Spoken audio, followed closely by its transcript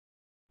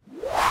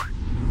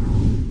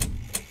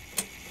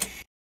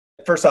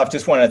First off,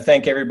 just want to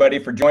thank everybody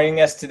for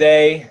joining us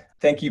today.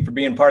 Thank you for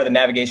being part of the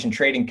navigation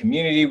trading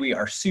community. We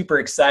are super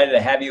excited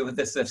to have you with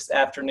us this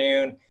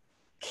afternoon.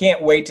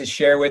 Can't wait to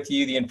share with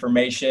you the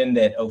information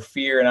that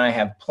Ophir and I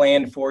have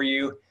planned for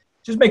you.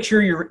 Just make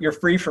sure you're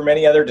free from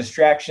any other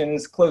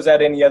distractions, close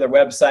out any other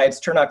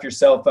websites, turn off your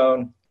cell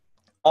phone,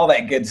 all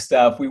that good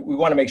stuff. We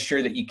want to make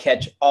sure that you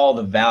catch all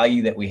the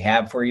value that we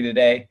have for you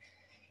today.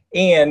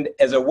 And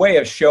as a way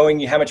of showing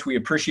you how much we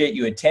appreciate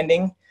you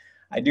attending,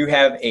 I do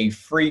have a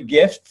free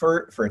gift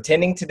for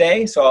attending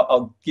today. So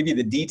I'll give you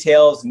the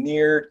details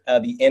near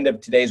the end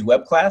of today's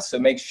web class. So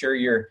make sure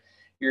you're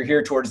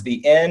here towards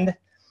the end.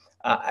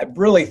 I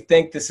really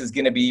think this is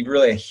going to be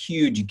really a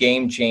huge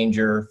game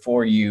changer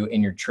for you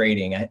in your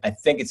trading. I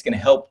think it's going to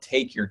help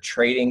take your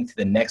trading to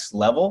the next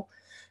level,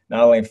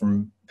 not only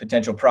from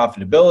potential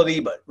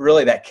profitability, but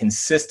really that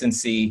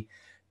consistency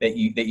that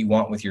you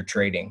want with your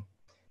trading.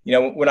 You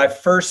know, when I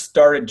first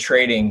started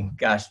trading,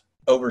 gosh,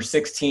 over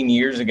 16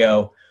 years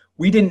ago,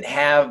 we didn't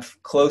have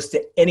close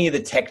to any of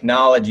the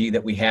technology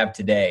that we have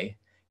today.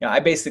 You know, I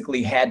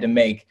basically had to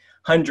make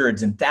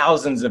hundreds and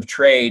thousands of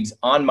trades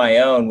on my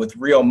own with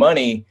real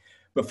money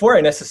before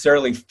I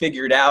necessarily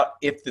figured out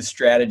if the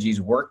strategies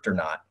worked or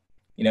not.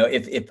 You know,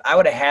 if I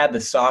would have had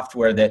the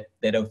software that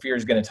Ophir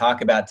is going to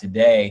talk about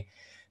today,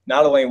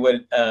 not only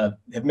would have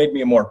made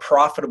me a more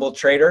profitable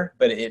trader,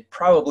 but it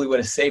probably would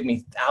have saved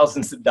me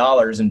thousands of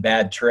dollars in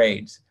bad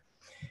trades.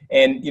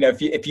 And you know,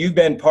 if you've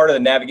been part of the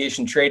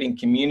navigation trading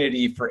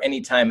community for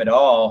any time at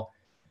all,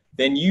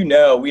 then you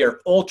know we are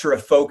ultra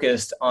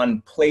focused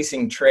on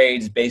placing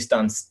trades based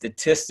on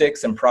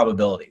statistics and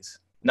probabilities,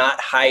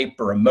 not hype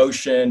or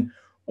emotion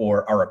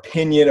or our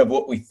opinion of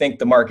what we think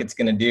the market's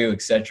going to do,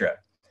 etc.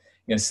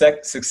 You know,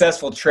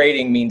 successful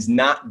trading means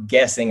not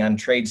guessing on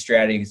trade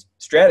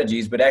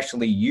strategies, but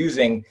actually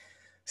using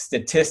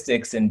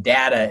statistics and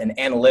data and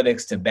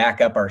analytics to back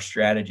up our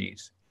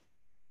strategies.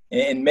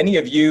 And many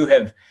of you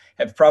have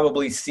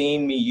probably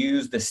seen me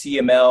use the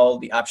CML,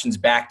 the options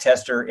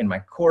backtester, in my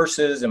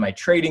courses and my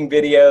trading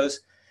videos.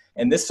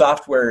 And this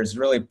software is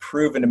really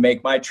proven to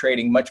make my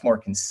trading much more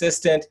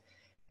consistent.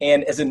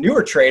 And as a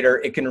newer trader,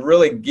 it can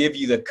really give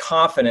you the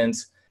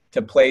confidence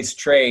to place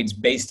trades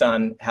based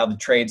on how the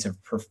trades have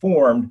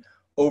performed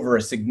over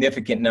a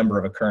significant number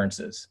of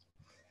occurrences.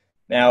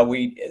 Now,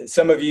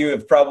 some of you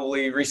have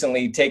probably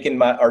recently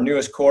taken our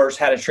newest course,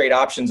 How to Trade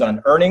Options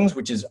on Earnings,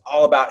 which is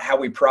all about how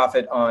we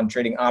profit on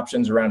trading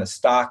options around a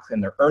stock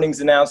and their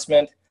earnings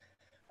announcement.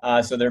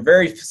 So there are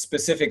very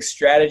specific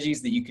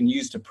strategies that you can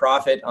use to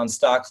profit on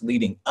stocks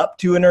leading up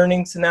to an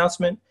earnings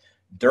announcement,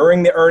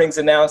 during the earnings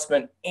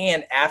announcement,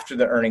 and after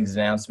the earnings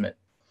announcement.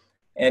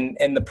 And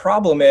the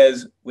problem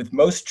is with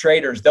most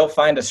traders, they'll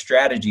find a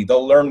strategy.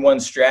 They'll learn one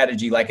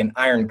strategy like an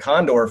iron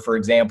condor, for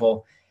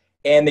example,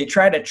 and they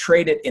try to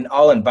trade it in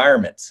all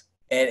environments.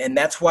 And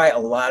that's why a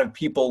lot of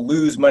people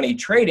lose money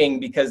trading,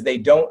 because they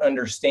don't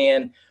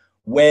understand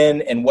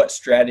when and what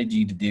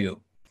strategy to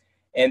do.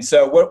 And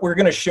so what we're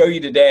going to show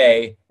you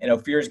today, and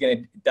Ophir is going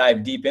to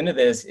dive deep into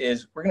this,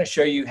 is we're going to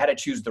show you how to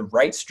choose the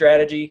right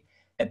strategy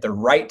at the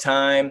right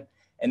time.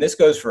 And this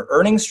goes for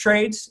earnings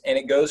trades, and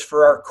it goes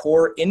for our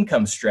core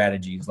income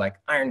strategies like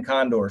iron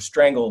condor,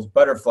 strangles,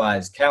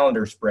 butterflies,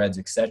 calendar spreads,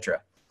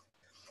 etc.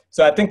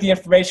 So I think the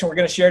information we're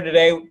going to share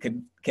today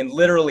can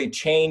literally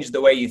change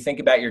the way you think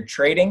about your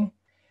trading.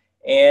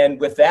 And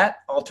with that,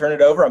 I'll turn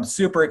it over. I'm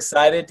super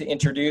excited to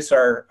introduce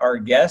our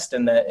guest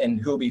and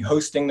who will be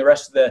hosting the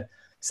rest of the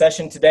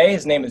session today.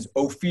 His name is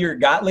Ophir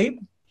Gottlieb.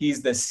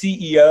 He's the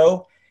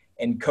CEO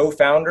and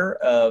co-founder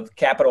of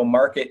Capital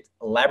Market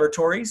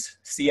Laboratories,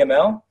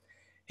 CML.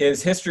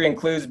 His history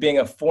includes being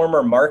a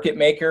former market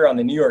maker on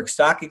the New York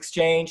Stock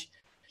Exchange.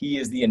 He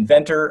is the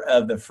inventor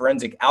of the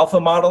forensic alpha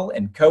model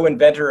and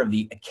co-inventor of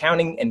the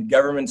accounting and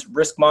governance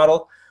risk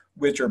model,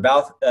 which are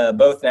both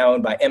now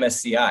owned by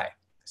MSCI.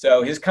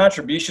 So his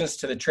contributions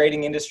to the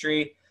trading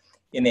industry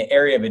in the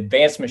area of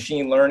advanced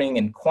machine learning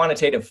and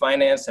quantitative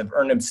finance have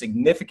earned him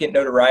significant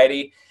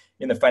notoriety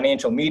in the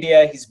financial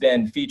media. He's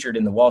been featured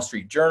in the Wall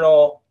Street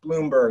Journal,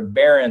 Bloomberg,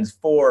 Barron's,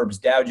 Forbes,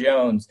 Dow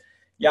Jones,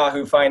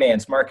 Yahoo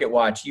Finance,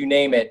 MarketWatch, you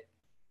name it.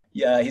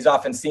 He's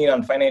often seen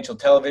on financial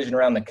television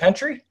around the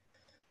country.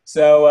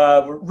 So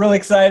we're really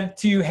excited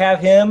to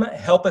have him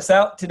help us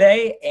out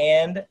today.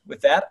 And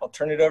with that, I'll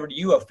turn it over to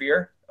you,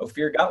 Ophir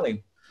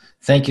Gottlieb.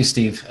 Thank you,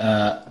 Steve.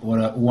 What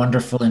a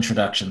wonderful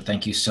introduction.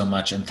 Thank you so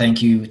much. And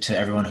thank you to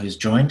everyone who's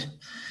joined.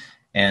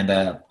 And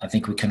I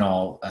think we can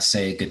all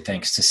say good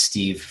thanks to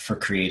Steve for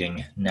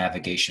creating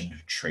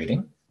Navigation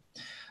Trading.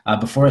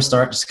 Before I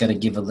start, just got to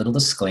give a little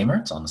disclaimer.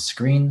 It's on the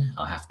screen.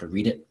 I'll have to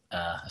read it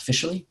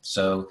officially.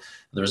 So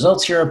the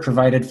results here are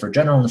provided for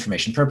general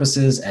information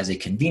purposes as a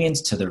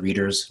convenience to the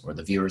readers, or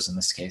the viewers in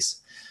this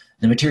case.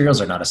 The materials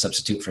are not a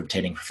substitute for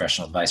obtaining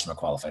professional advice from a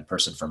qualified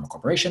person, firm, or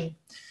corporation.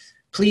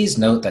 Please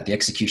note that the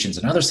executions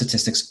and other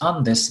statistics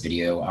on this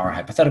video are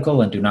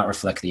hypothetical and do not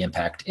reflect the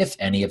impact, if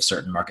any, of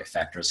certain market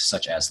factors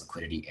such as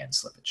liquidity and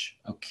slippage.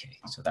 Okay,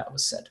 so that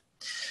was said.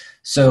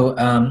 So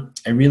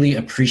I really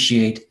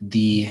appreciate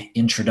the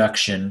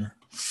introduction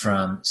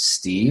from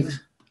Steve.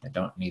 I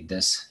don't need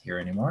this here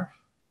anymore.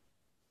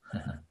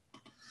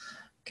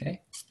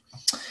 Okay.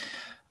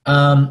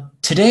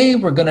 Today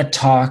we're going to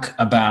talk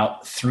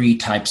about 3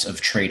 types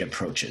of trade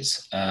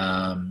approaches.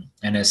 And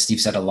as Steve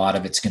said, a lot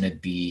of it's going to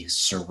be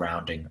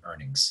surrounding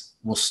earnings.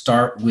 We'll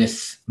start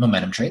with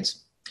momentum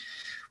trades,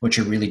 which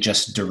are really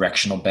just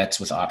directional bets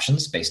with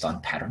options based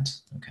on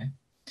patterns. Okay.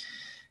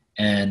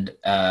 And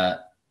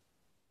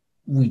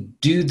we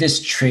do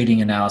this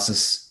trading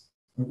analysis.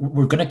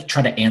 We're going to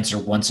try to answer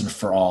once and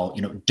for all,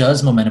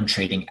 does momentum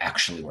trading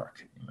actually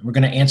work? We're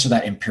going to answer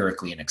that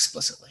empirically and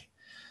explicitly.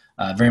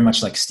 Very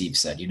much like Steve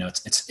said,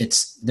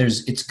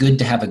 it's good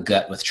to have a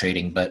gut with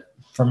trading, but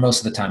for most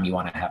of the time you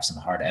want to have some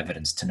hard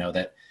evidence to know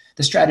that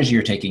the strategy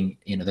you're taking,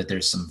 that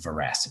there's some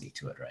veracity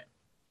to it, right?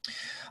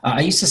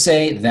 I used to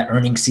say that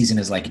earnings season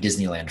is like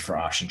Disneyland for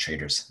option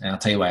traders, and I'll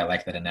tell you why I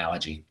like that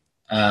analogy.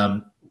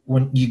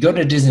 When you go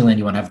to Disneyland,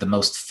 you want to have the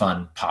most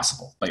fun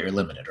possible, but you're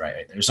limited,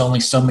 right? There's only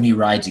so many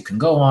rides you can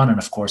go on, and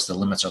of course the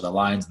limits are the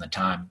lines and the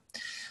time,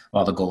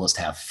 while the goal is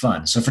to have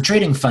fun. So for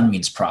trading, fun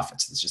means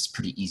profits. It's just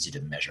pretty easy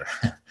to measure.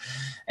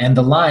 And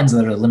the lines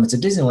that are the limits of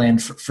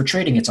Disneyland, for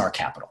trading, it's our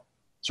capital.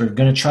 So we're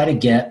going to try to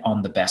get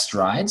on the best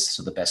rides,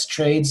 so the best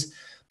trades,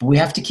 but we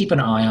have to keep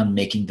an eye on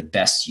making the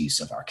best use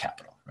of our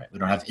capital, right? We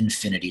don't have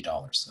infinity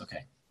dollars,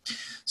 okay?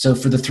 So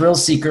for the thrill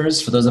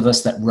seekers, for those of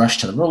us that rush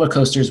to the roller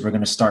coasters, we're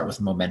going to start with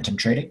momentum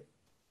trading.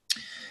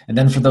 And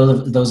then for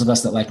those of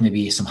us that like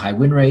maybe some high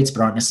win rates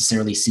but aren't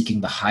necessarily seeking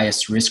the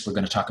highest risk, we're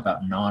going to talk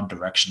about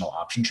non-directional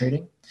option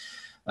trading,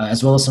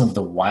 as well as some of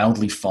the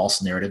wildly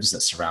false narratives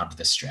that surround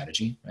this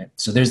strategy, right?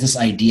 So there's this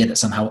idea that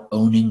somehow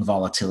owning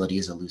volatility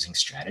is a losing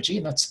strategy,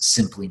 and that's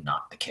simply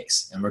not the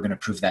case. And we're going to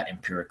prove that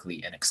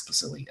empirically and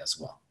explicitly as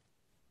well.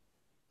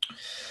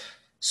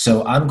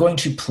 So I'm going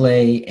to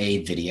play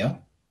a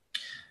video.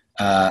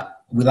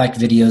 We like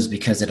videos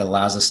because it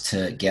allows us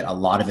to get a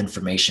lot of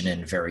information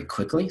in very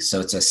quickly. So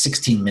it's a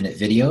 16-minute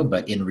video,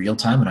 but in real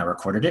time when I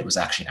recorded it, it was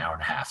actually an hour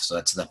and a half. So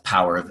that's the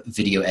power of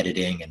video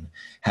editing and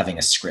having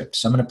a script.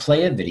 So I'm going to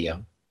play a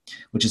video,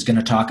 which is going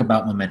to talk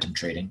about momentum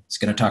trading. It's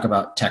going to talk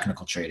about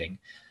technical trading.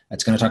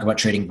 It's going to talk about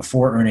trading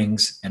before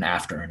earnings and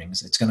after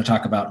earnings. It's going to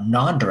talk about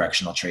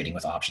non-directional trading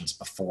with options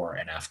before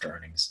and after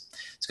earnings.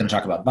 It's going to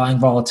talk about buying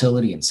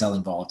volatility and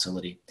selling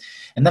volatility.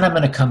 And then I'm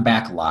going to come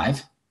back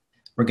live.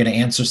 We're going to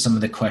answer some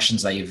of the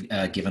questions that you've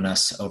given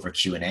us over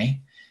Q&A.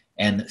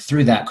 And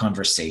through that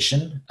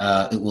conversation,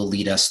 it will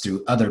lead us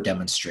through other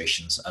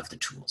demonstrations of the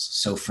tools.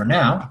 So for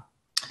now,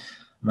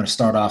 I'm going to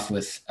start off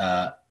with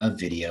a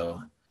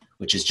video,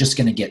 which is just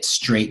going to get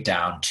straight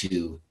down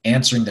to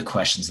answering the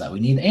questions that we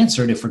need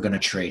answered if we're going to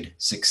trade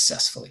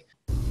successfully.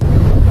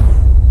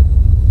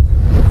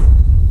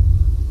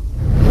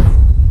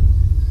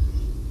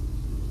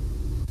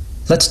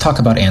 Let's talk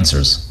about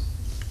answers.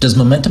 Does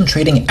momentum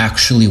trading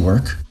actually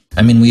work?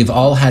 I mean, we've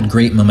all had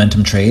great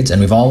momentum trades and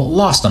we've all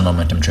lost on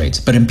momentum trades,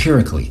 but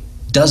empirically,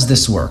 does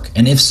this work?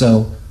 And if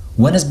so,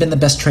 when has been the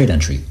best trade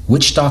entry?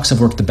 Which stocks have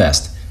worked the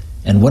best?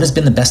 And what has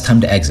been the best time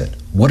to exit?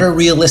 What are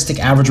realistic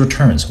average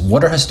returns?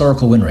 What are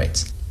historical win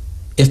rates?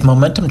 If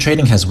momentum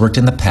trading has worked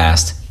in the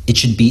past, it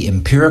should be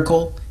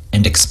empirical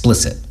and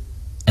explicit.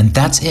 And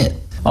that's it.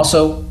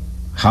 Also,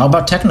 how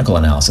about technical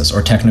analysis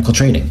or technical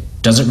trading?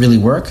 Does it really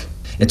work?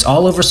 It's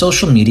all over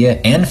social media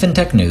and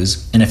fintech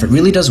news, and if it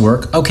really does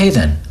work, okay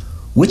then.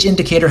 Which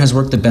indicator has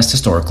worked the best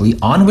historically,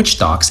 on which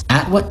stocks,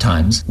 at what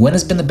times, when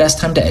has been the best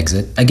time to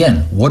exit?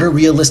 Again, what are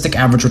realistic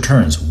average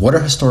returns? What are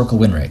historical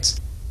win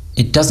rates?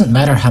 It doesn't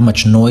matter how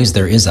much noise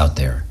there is out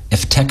there.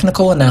 If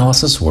technical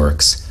analysis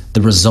works,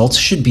 the results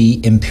should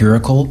be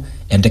empirical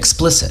and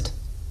explicit.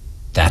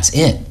 That's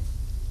it.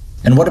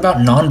 And what about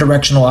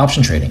non-directional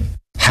option trading?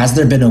 Has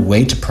there been a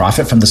way to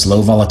profit from this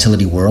low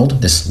volatility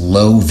world, this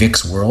low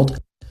VIX world,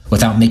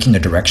 without making a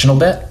directional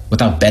bet,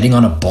 without betting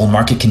on a bull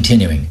market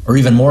continuing, or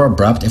even more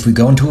abrupt if we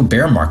go into a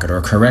bear market or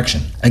a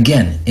correction?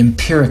 Again,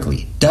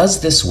 empirically,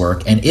 does this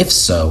work? And if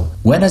so,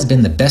 when has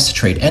been the best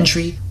trade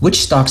entry?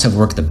 Which stocks have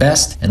worked the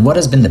best? And what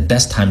has been the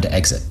best time to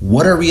exit?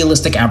 What are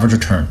realistic average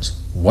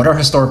returns? What are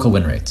historical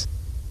win rates?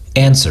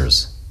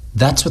 Answers.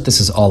 That's what this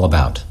is all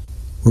about.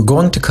 We're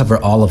going to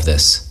cover all of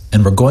this,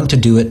 and we're going to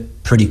do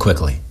it pretty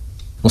quickly.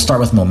 We'll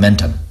start with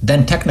momentum,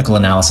 then technical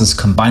analysis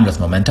combined with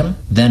momentum,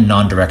 then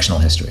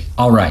non-directional history.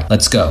 All right,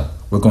 let's go.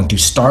 We're going to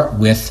start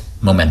with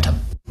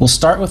momentum. We'll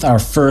start with our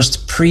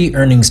first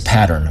pre-earnings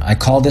pattern. I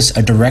call this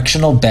a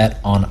directional bet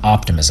on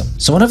optimism.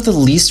 So one of the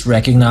least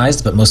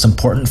recognized but most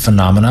important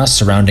phenomena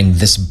surrounding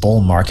this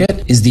bull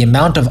market is the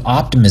amount of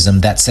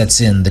optimism that sets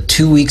in the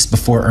 2 weeks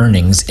before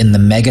earnings in the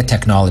mega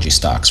technology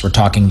stocks. We're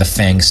talking the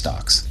FANG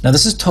stocks. Now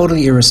this is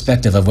totally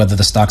irrespective of whether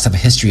the stocks have a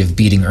history of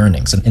beating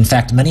earnings. And in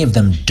fact, many of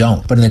them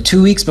don't. But in the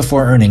 2 weeks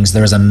before earnings,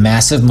 there is a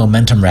massive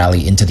momentum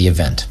rally into the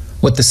event.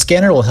 What the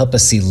scanner will help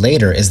us see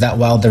later is that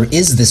while there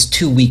is this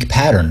 2-week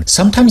pattern,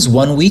 sometimes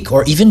 1 week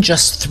or even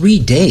just 3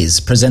 days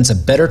presents a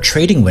better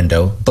trading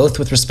window, both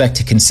with respect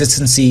to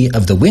consistency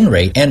of the win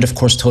rate and of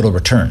course total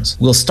returns.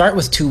 We'll start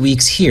with 2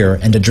 weeks here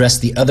and address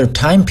the other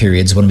time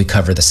periods when we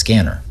cover the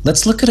scanner.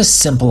 Let's look at a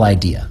simple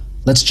idea.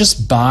 Let's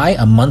just buy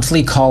a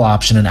monthly call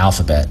option in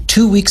Alphabet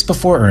 2 weeks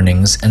before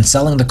earnings and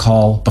selling the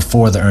call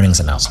before the earnings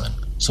announcement.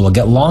 So we'll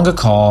get long a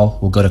call,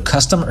 we'll go to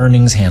custom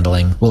earnings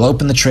handling, we'll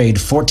open the trade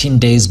 14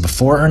 days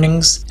before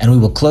earnings, and we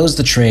will close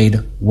the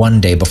trade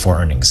 1 day before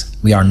earnings.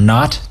 We are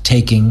not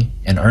taking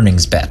an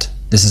earnings bet.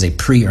 This is a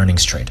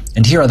pre-earnings trade.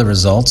 And here are the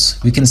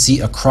results. We can see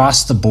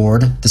across the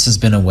board, this has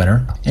been a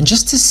winner. And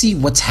just to see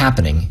what's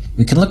happening,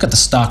 we can look at the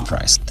stock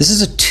price. This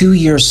is a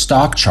 2-year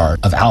stock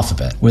chart of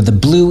Alphabet, where the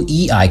blue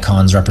E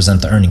icons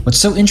represent the earnings. What's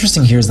so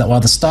interesting here is that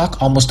while the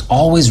stock almost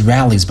always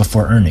rallies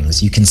before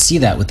earnings, you can see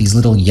that with these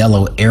little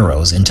yellow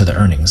arrows into the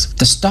earnings,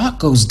 the stock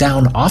goes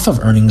down off of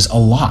earnings a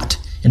lot.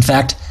 In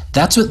fact,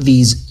 that's what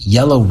these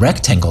yellow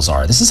rectangles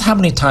are. This is how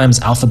many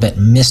times Alphabet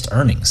missed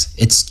earnings.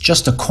 It's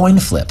just a coin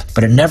flip,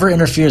 but it never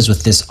interferes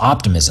with this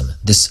optimism,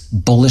 this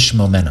bullish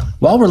momentum.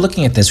 While we're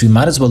looking at this, we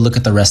might as well look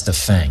at the rest of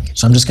FANG.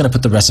 So I'm just going to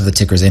put the rest of the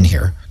tickers in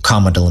here,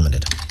 comma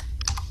delimited.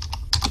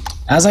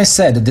 As I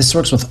said, this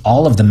works with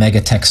all of the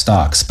mega tech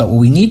stocks, but what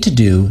we need to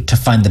do to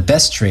find the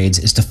best trades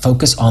is to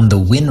focus on the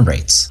win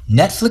rates.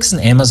 Netflix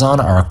and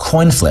Amazon are a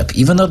coin flip.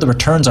 Even though the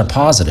returns are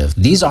positive,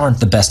 these aren't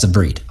the best of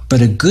breed.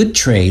 But a good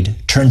trade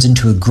turns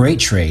into a great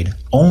trade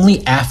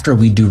only after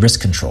we do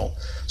risk control.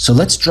 So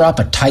let's drop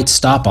a tight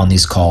stop on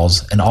these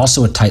calls and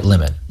also a tight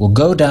limit. We'll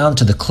go down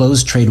to the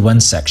close trade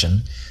when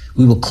section.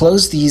 We will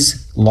close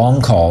these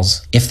long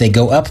calls if they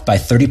go up by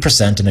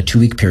 30% in a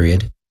 2-week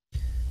period.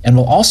 And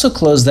we'll also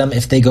close them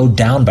if they go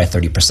down by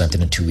 30%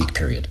 in a 2-week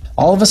period.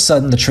 All of a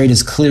sudden, the trade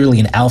is clearly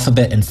in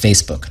Alphabet and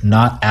Facebook,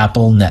 not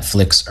Apple,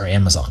 Netflix, or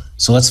Amazon.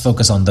 So let's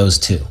focus on those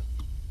two.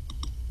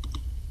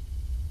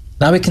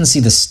 Now we can see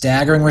the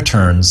staggering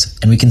returns,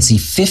 and we can see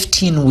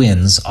 15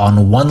 wins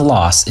on 1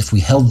 loss if we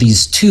held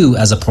these 2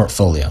 as a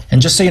portfolio.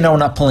 And just so you know, we're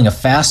not pulling a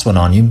fast one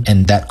on you,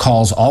 and that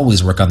calls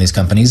always work on these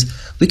companies,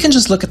 we can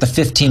just look at the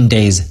 15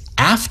 days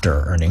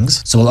after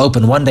earnings. So we'll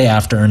open 1 day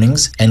after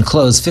earnings and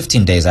close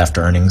 15 days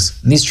after earnings.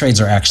 And these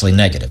trades are actually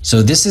negative.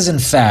 So this is in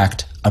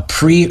fact a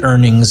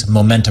pre-earnings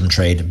momentum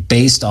trade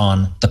based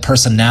on the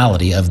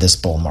personality of this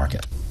bull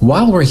market.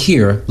 While we're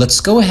here,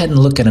 let's go ahead and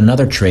look at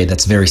another trade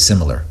that's very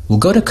similar. We'll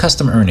go to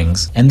custom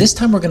earnings, and this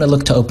time we're going to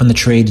look to open the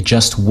trade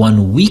just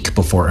 1 week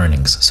before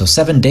earnings, so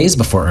 7 days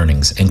before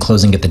earnings and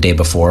closing it the day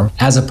before,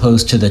 as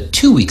opposed to the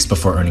 2 weeks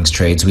before earnings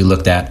trades we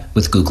looked at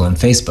with Google and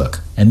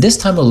Facebook. And this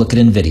time we'll look at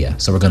NVIDIA.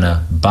 So we're going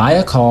to buy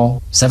a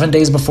call 7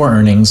 days before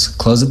earnings,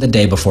 close it the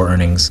day before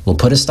earnings, we'll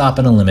put a stop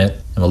and a limit,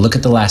 and we'll look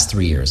at the last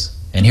 3 years.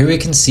 And here we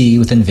can see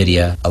with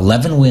NVIDIA,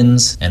 11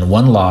 wins and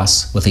 1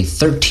 loss with a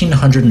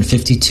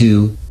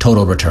 1,352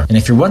 total return. And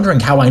if you're wondering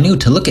how I knew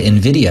to look at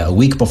NVIDIA a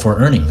week before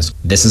earnings,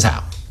 this is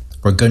how.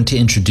 We're going to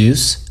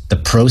introduce the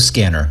Pro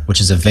Scanner, which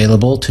is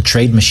available to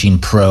Trade Machine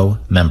Pro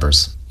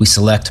members. We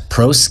select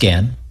Pro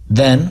Scan,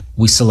 then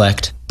we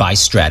select Buy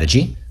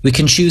Strategy. We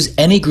can choose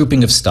any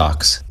grouping of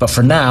stocks, but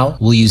for now,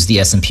 we'll use the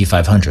S&P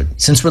 500.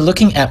 Since we're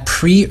looking at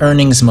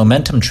pre-earnings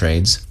momentum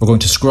trades, we're going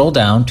to scroll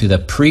down to the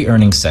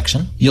pre-earnings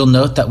section. You'll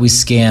note that we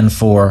scan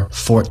for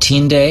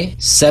 14-day,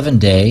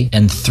 7-day,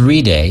 and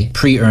 3-day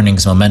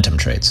pre-earnings momentum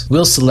trades.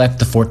 We'll select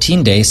the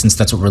 14-day since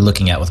that's what we're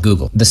looking at with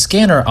Google. The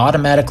scanner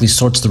automatically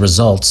sorts the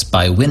results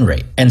by win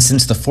rate. And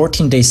since the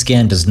 14-day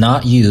scan does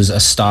not use a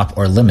stop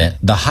or limit,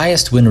 the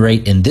highest win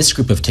rate in this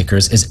group of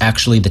tickers is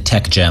actually the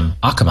tech gem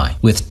Akamai,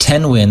 with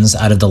 10 wins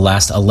out of the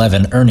last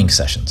 11 earnings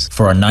sessions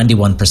for a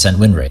 91%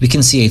 win rate. We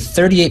can see a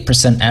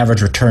 38%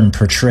 average return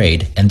per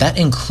trade, and that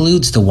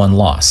includes the 1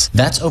 loss.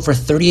 That's over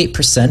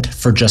 38%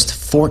 for just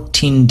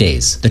 14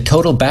 days. The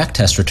total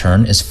backtest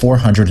return is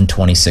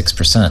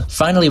 426%.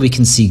 Finally, we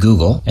can see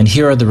Google, and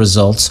here are the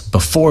results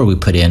before we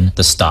put in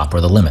the stop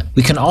or the limit.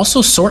 We can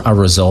also sort our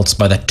results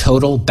by the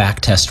total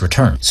backtest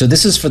return. So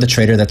this is for the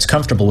trader that's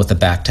comfortable with the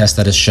backtest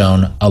that has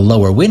shown a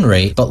lower win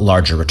rate but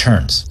larger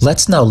returns.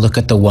 Let's now look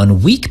at the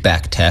 1 week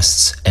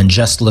backtests and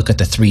just look at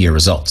the 3-year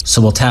results. So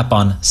we'll tap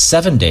on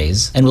 7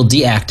 days and we'll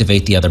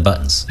deactivate the other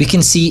buttons. We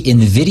can see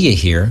NVIDIA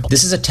here.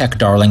 This is a tech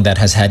darling that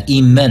has had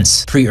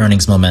immense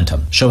pre-earnings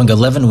momentum, showing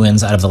 11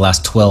 wins out of the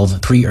last 12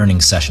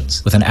 pre-earnings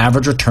sessions, with an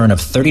average return of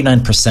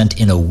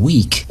 39% in a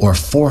week, or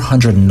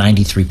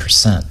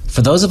 493%.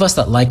 For those of us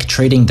that like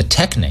trading the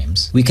tech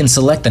names, we can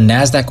select the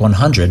NASDAQ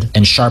 100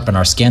 and sharpen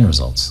our scan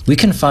results. We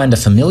can find a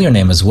familiar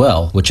name as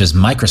well, which is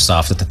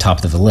Microsoft at the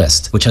top of the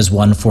list, which has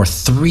won for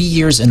 3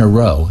 years in a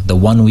row the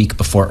 1 week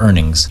before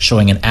earnings,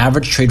 showing an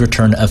average trade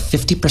return of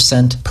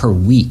 50% per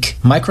week.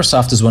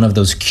 Microsoft is one of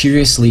those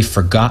curiously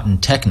forgotten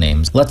tech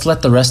names. Let's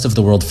let the rest of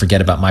the world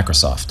forget about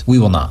Microsoft. We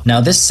will not. Now,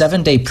 this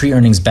 7-day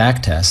pre-earnings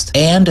backtest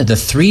and the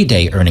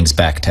 3-day earnings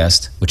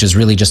backtest, which is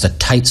really just a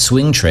tight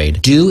swing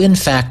trade, do in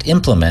fact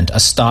implement a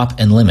stop stop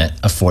and limit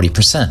of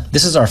 40%.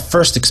 This is our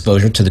first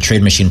exposure to the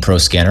Trade Machine Pro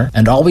Scanner,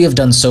 and all we have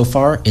done so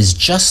far is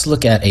just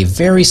look at a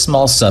very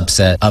small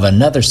subset of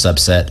another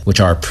subset, which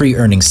are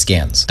pre-earning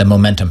scans, the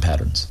momentum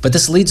patterns. But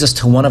this leads us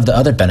to one of the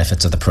other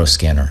benefits of the Pro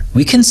Scanner.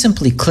 We can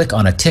simply click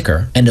on a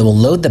ticker and it will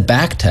load the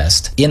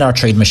backtest in our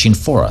Trade Machine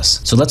for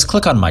us. So let's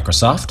click on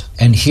Microsoft,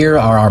 and here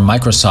are our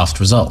Microsoft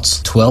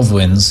results. 12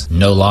 wins,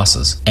 no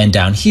losses. And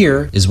down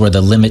here is where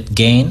the limit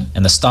gain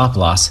and the stop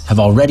loss have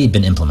already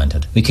been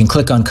implemented. We can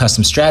click on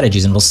custom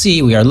strategies and we'll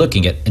see we are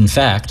looking at, in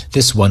fact,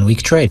 this 1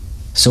 week trade.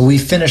 So we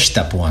finished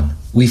step 1.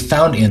 We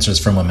found answers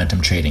for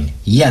momentum trading.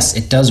 Yes,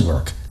 it does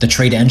work. The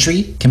trade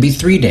entry can be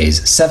 3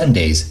 days, 7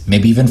 days,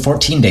 maybe even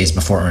 14 days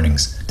before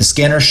earnings. The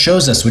scanner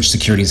shows us which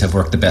securities have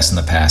worked the best in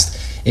the past.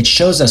 It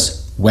shows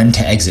us when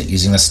to exit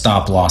using the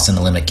stop loss and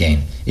the limit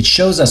gain. It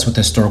shows us what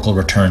the historical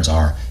returns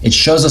are. It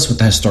shows us what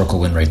the historical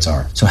win rates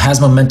are. So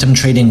has momentum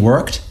trading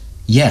worked?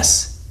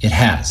 Yes, it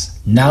has.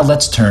 Now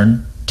let's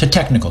turn to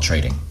technical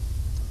trading.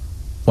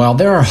 While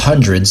there are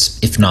hundreds,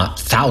 if not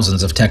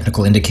thousands, of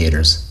technical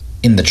indicators,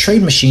 in the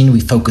Trade Machine we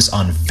focus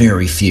on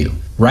very few.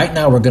 Right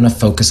now we're going to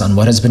focus on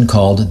what has been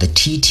called the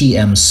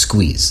TTM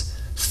squeeze,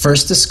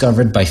 first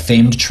discovered by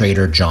famed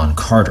trader John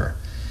Carter.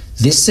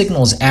 This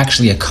signal is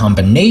actually a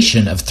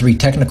combination of 3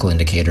 technical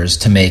indicators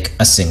to make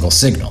a single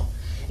signal.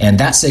 And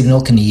that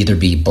signal can either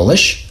be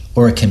bullish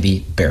or it can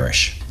be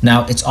bearish.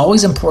 Now, it's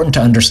always important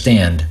to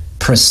understand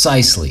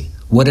precisely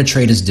what a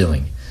trade is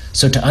doing.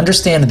 So to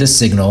understand this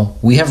signal,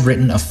 we have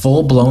written a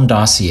full-blown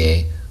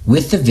dossier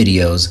with the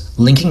videos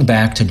linking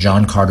back to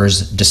John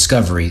Carter's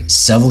discovery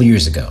several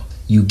years ago.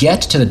 You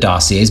get to the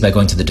dossiers by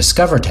going to the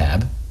Discover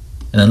tab,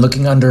 and then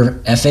looking under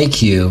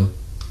FAQ,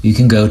 you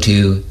can go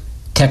to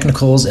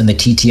Technicals and the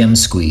TTM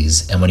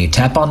Squeeze, and when you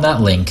tap on that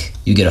link,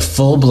 you get a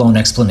full-blown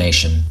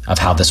explanation of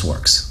how this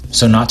works.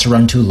 So not to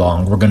run too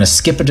long, we're going to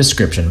skip a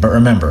description, but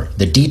remember,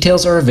 the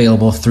details are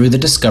available through the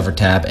Discover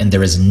tab, and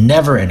there is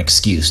never an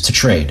excuse to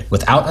trade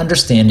without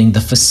understanding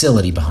the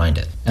facility behind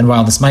it. And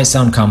while this might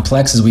sound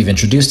complex as we've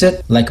introduced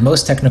it, like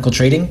most technical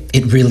trading,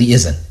 it really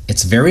isn't.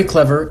 It's very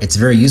clever, it's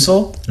very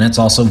useful, and it's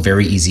also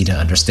very easy to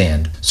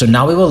understand. So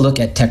now we will look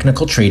at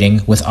technical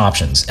trading with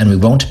options, and we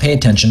won't pay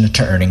attention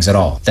to earnings at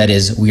all. That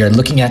is, we are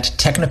looking at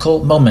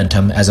technical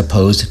momentum as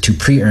opposed to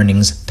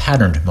pre-earnings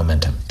patterned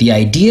momentum. The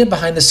idea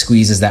behind the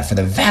squeeze is that for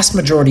the vast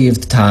majority of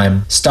the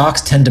time,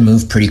 stocks tend to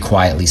move pretty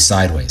quietly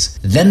sideways.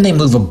 Then they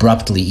move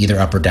abruptly either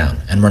up or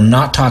down, and we're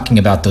not talking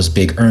about those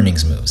big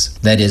earnings moves.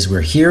 That is,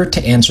 we're here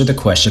to answer the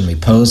question we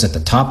pose at the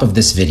top of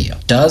this video.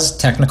 Does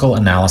technical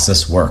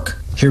analysis work?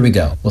 Here we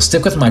go. We'll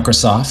stick with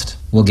Microsoft.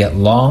 We'll get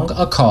long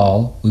a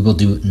call. We will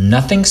do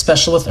nothing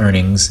special with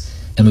earnings,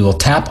 and we will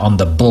tap on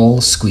the bull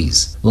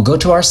squeeze. We'll go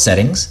to our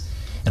settings,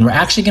 and we're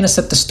actually going to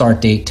set the start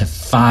date to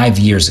 5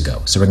 years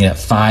ago. So we're going to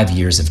get 5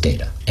 years of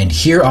data. And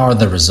here are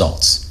the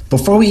results.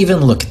 Before we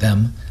even look at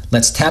them,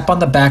 let's tap on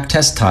the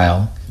backtest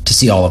tile to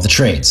see all of the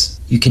trades.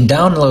 You can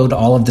download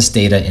all of this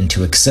data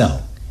into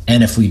Excel.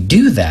 And if we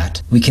do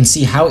that, we can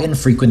see how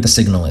infrequent the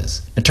signal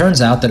is. It turns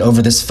out that over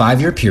this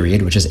 5-year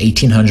period, which is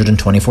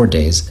 1,824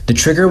 days, the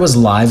trigger was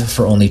live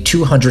for only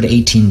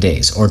 218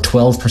 days, or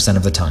 12%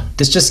 of the time.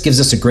 This just gives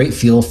us a great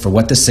feel for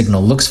what this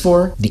signal looks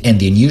for and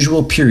the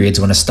unusual periods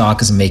when a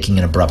stock is making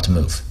an abrupt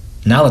move.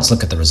 Now let's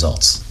look at the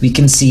results. We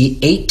can see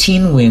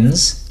 18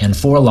 wins and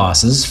 4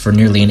 losses for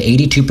nearly an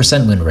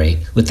 82% win rate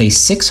with a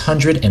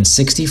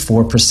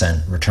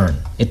 664% return.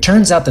 It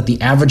turns out that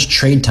the average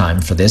trade time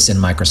for this in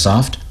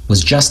Microsoft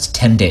was just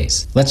 10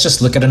 days. Let's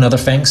just look at another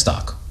FANG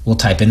stock. We'll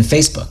type in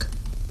Facebook.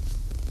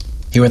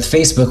 Here with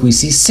Facebook, we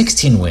see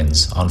 16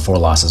 wins on 4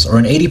 losses, or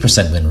an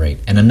 80% win rate,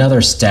 and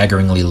another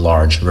staggeringly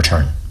large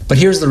return. But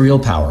here's the real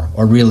power,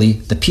 or really,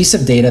 the piece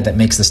of data that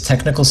makes this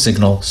technical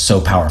signal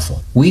so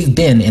powerful. We've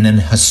been in an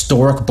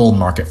historic bull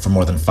market for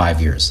more than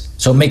 5 years,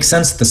 so it makes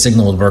sense that the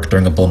signal would work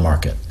during a bull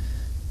market.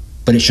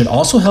 But it should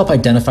also help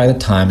identify the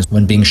times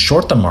when being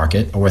short the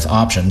market, or with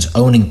options,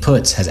 owning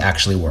puts has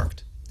actually worked.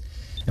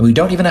 And we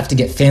don't even have to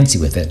get fancy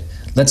with it.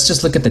 Let's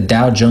just look at the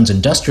Dow Jones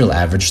Industrial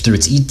Average through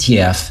its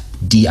ETF,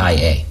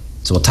 DIA.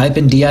 So we'll type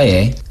in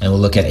DIA, and we'll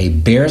look at a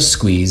bear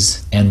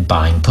squeeze and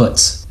buying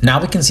puts.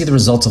 Now we can see the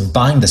results of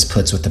buying this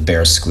puts with the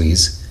bear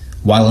squeeze,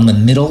 while in the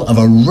middle of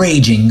a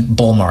raging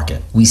bull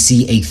market. We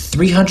see a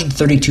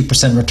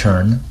 332%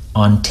 return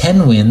on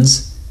 10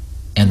 wins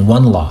and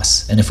 1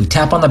 loss. And if we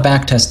tap on the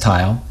backtest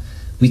tile,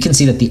 we can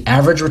see that the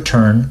average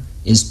return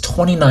is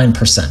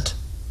 29%.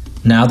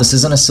 Now this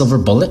isn't a silver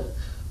bullet.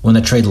 When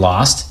the trade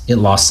lost, it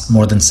lost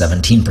more than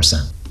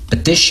 17%.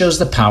 But this shows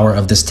the power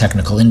of this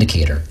technical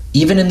indicator.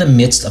 Even in the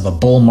midst of a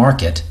bull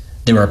market,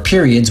 there are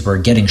periods where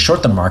getting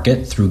short the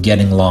market through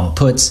getting long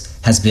puts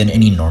has been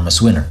an enormous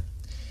winner.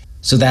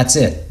 So that's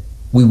it.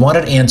 We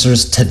wanted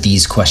answers to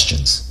these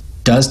questions.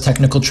 Does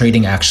technical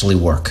trading actually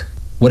work?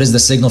 What is the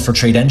signal for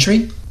trade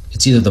entry?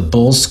 It's either the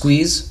bull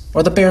squeeze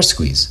or the bear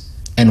squeeze.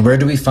 And where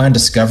do we find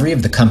discovery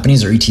of the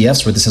companies or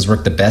ETFs where this has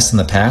worked the best in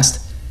the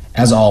past?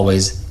 As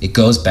always, it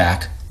goes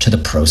back to the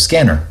Pro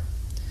Scanner.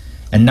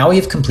 And now we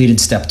have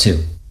completed step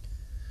 2.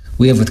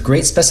 We have with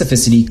great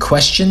specificity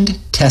questioned,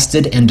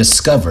 tested, and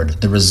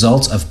discovered the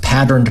results of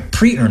patterned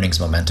pre-earnings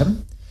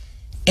momentum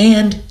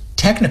and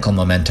technical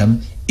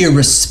momentum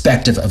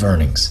irrespective of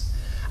earnings.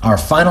 Our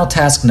final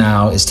task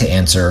now is to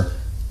answer,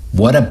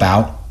 what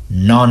about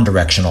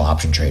non-directional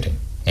option trading?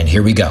 And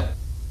here we go.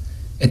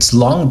 It's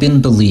long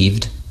been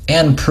believed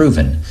and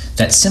proven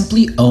that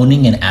simply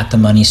owning an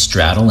at-the-money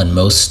straddle in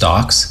most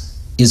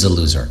stocks is a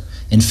loser.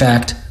 In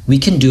fact, we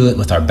can do it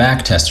with our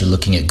backtester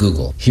looking at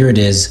Google. Here it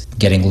is,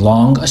 getting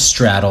long a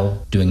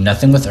straddle, doing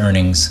nothing with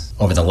earnings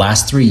over the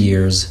last 3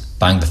 years,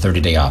 buying the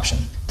 30-day option.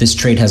 This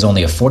trade has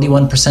only a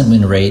 41%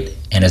 win rate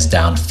and is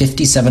down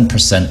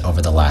 57%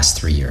 over the last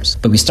 3 years.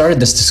 But we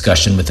started this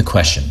discussion with a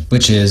question,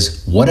 which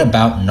is, what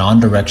about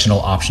non-directional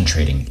option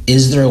trading?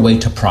 Is there a way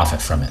to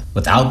profit from it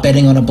without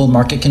betting on a bull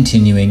market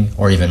continuing,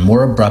 or even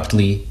more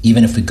abruptly,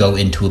 even if we go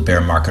into a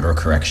bear market or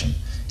correction?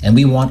 And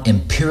we want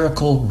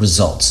empirical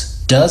results.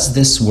 Does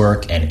this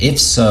work? And if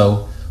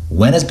so,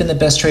 when has been the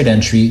best trade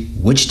entry?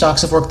 Which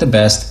stocks have worked the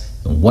best?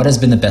 And what has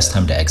been the best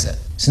time to exit?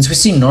 Since we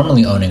see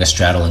normally owning a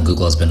straddle in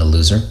Google has been a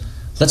loser,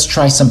 let's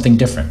try something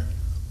different.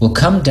 We'll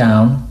come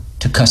down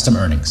to custom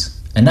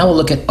earnings. And now we'll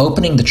look at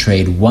opening the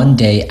trade 1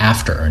 day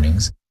after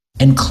earnings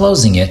and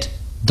closing it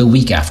the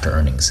week after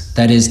earnings.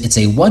 That is, it's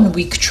a 1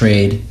 week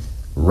trade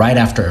right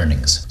after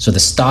earnings. So the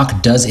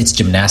stock does its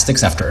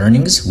gymnastics after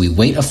earnings. We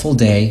wait a full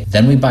day,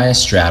 then we buy a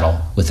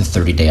straddle with the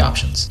 30-day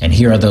options. And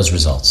here are those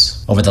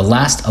results. Over the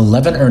last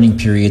 11 earning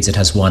periods, it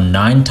has won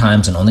 9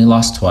 times and only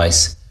lost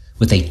twice,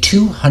 with a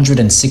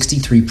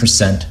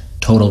 263%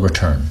 total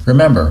return.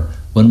 Remember,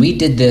 when we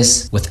did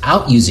this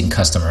without using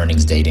custom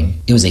earnings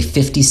dating, it was a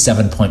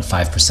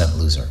 57.5%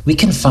 loser. We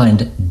can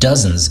find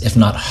dozens, if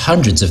not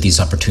hundreds, of these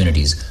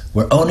opportunities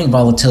where owning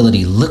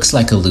volatility looks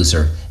like a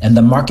loser and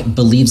the market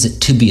believes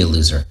it to be a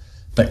loser.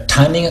 But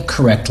timing it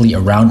correctly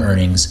around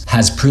earnings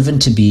has proven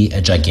to be a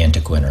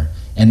gigantic winner.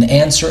 And the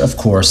answer, of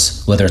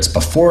course, whether it's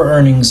before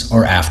earnings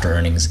or after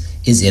earnings,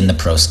 is in the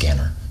Pro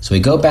Scanner. So we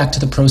go back to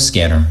the Pro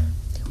Scanner,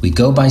 we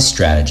go by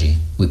strategy,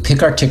 we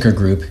pick our ticker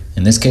group.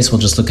 In this case, we'll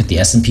just look at the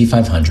S&P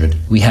 500.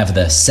 We have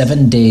the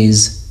 7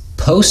 days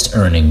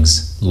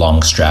post-earnings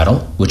long straddle,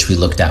 which we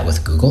looked at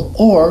with Google.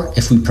 Or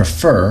if we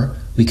prefer,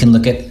 we can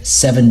look at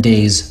 7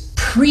 days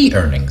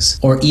pre-earnings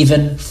or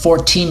even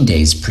 14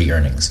 days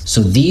pre-earnings.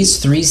 So these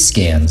 3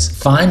 scans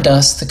find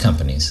us the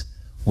companies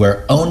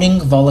where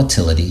owning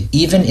volatility,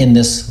 even in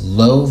this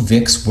low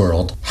VIX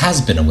world, has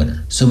been a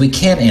winner. So we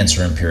can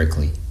answer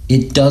empirically.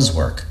 It does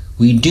work.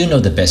 We do know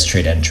the best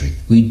trade entry.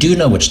 We do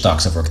know which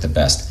stocks have worked the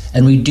best,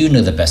 and we do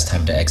know the best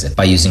time to exit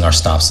by using our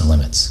stops and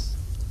limits.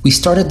 We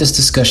started this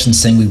discussion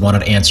saying we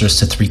wanted answers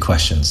to 3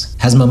 questions.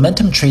 Has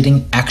momentum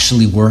trading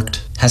actually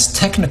worked? Has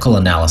technical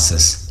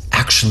analysis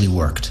actually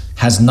worked?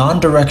 Has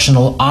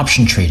non-directional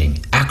option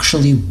trading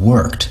actually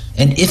worked?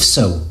 And if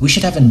so, we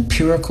should have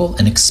empirical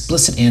and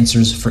explicit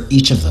answers for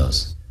each of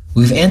those.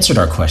 We've answered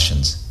our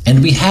questions,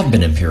 and we have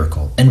been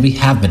empirical, and we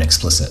have been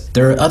explicit.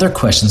 There are other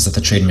questions that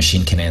the trade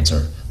machine can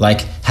answer,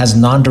 like, has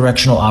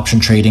non-directional option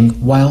trading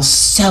while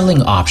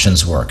selling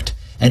options worked?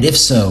 And if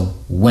so,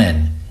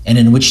 when? And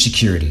in which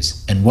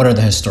securities? And what are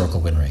the historical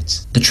win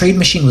rates? The trade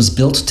machine was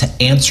built to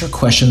answer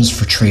questions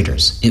for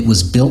traders. It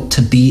was built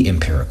to be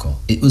empirical.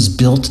 It was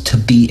built to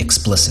be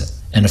explicit.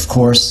 And of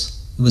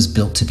course, it was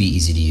built to be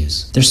easy to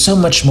use. There's so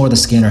much more the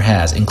scanner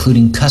has,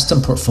 including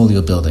custom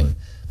portfolio building.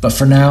 But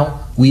for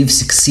now, we have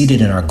succeeded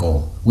in our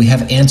goal. We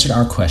have answered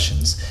our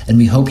questions, and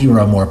we hope you are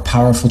a more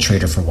powerful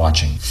trader for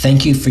watching.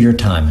 Thank you for your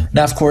time.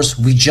 Now, of course,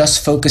 we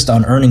just focused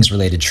on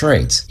earnings-related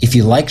trades. If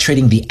you like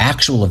trading the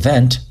actual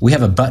event, we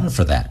have a button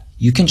for that.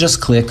 You can just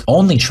click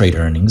Only Trade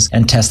Earnings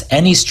and test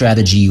any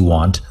strategy you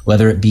want,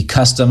 whether it be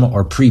custom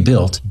or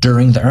pre-built,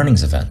 during the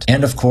earnings event.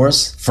 And of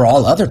course, for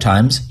all other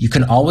times, you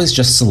can always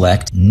just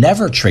select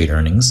Never Trade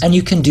Earnings, and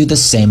you can do the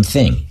same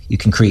thing. You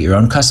can create your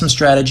own custom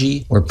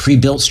strategy or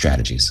pre-built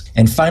strategies.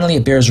 And finally,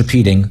 it bears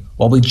repeating,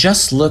 while we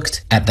just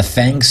looked at the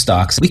FANG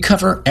stocks, we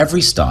cover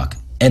every stock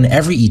and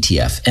every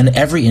ETF and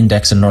every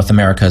index in North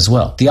America as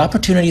well. The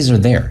opportunities are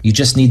there. You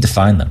just need to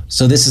find them.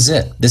 So this is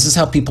it. This is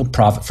how people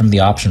profit from the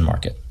option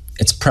market.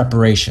 It's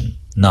preparation,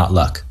 not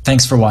luck.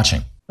 Thanks for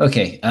watching.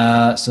 Okay,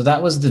 so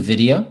that was the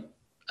video.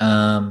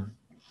 I'm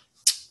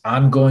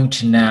going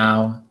to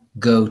now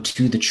go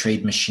to the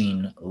trade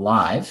machine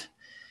live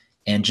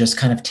and just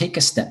kind of take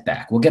a step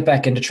back. We'll get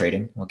back into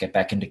trading. We'll get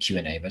back into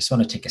Q&A, but I just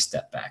want to take a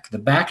step back. The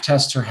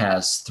backtester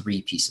has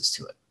 3 pieces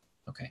to it.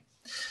 Okay,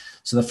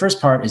 so the first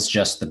part is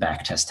just the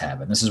backtest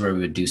tab. And this is where we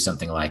would do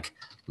something like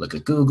look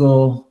at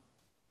Google,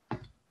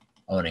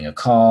 owning a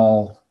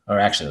call, or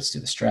actually let's do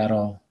the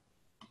straddle,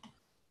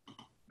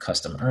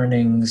 custom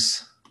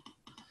earnings.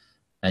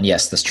 And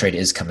yes, this trade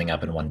is coming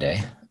up in 1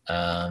 day.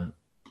 All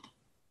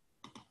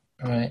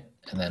right,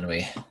 and then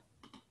we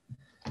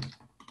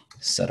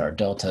set our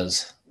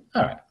deltas.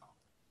 All right,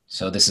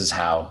 so this is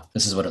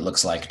what it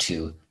looks like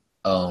to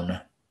own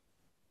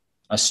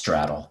a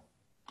straddle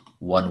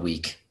 1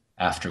 week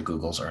after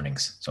Google's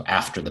earnings. So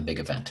after the big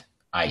event,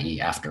 i.e.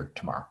 after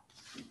tomorrow.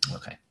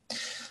 Okay,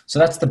 so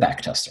that's the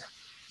backtester.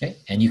 Okay,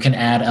 and you can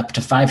add up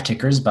to 5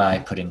 tickers by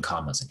putting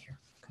commas in here.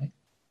 Okay.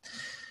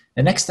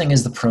 The next thing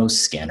is the Pros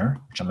Scanner,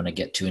 which I'm going to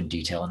get to in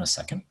detail in a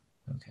second.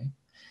 Okay.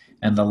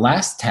 And the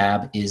last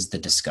tab is the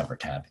Discover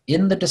tab.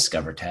 In the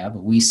Discover tab,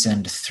 we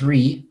send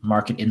 3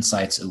 market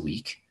insights a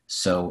week.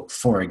 So,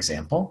 for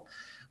example,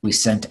 we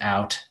sent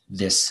out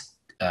this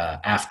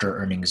after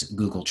earnings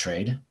Google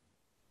trade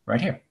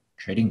right here,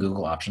 trading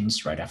Google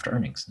options right after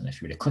earnings. And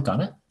if you were to click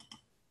on it,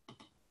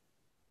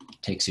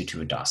 it takes you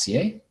to a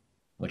dossier,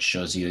 which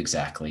shows you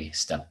exactly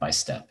step by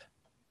step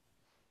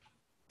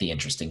the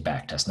interesting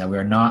backtests. Now, we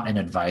are not an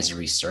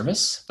advisory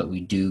service, but we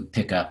do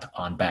pick up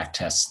on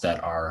backtests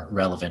that are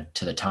relevant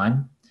to the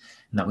time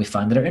and that we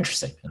find that are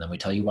interesting. And then we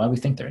tell you why we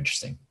think they're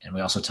interesting. And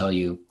we also tell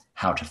you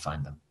how to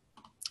find them.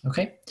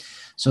 Okay,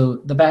 so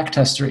the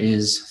backtester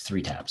is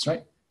 3 tabs,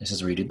 right? This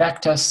is where you do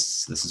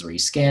backtests, this is where you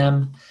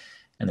scan,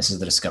 and this is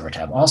the Discover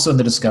tab. Also in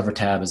the Discover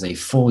tab is a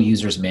full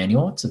user's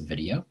manual. It's a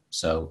video.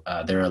 So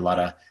there are a lot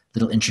of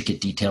little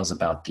intricate details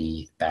about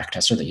the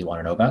backtester that you want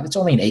to know about. It's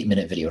only an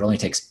 8-minute video. It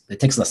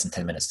takes less than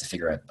 10 minutes to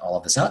figure out all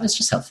of this out. And it's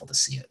just helpful to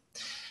see it.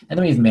 And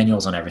then we have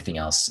manuals on everything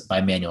else. By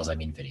manuals, I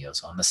mean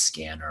videos on the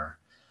scanner,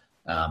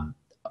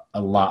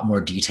 a lot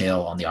more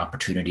detail on the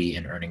opportunity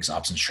in earnings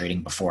options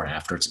trading before and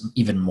after. It's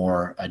even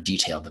more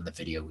detailed than the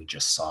video we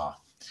just saw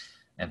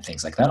and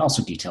things like that.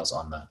 Also details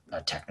on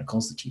the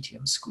technicals, the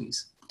TTM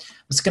squeeze.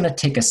 It's going to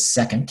take a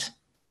second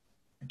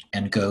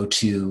and go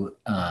to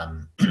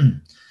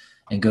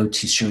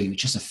show you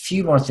just a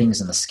few more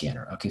things in the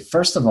scanner. Okay,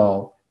 first of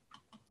all,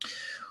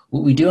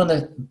 what we do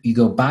you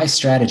go by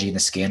strategy in the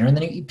scanner, and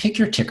then you pick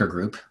your ticker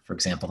group, for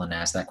example, the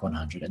NASDAQ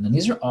 100, and then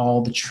these are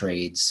all the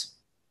trades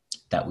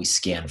that we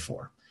scan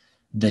for.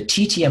 The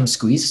TTM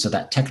squeeze, so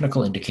that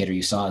technical indicator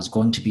you saw, is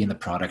going to be in the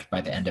product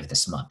by the end of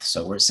this month.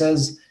 So where it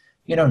says,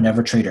 you know,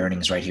 never trade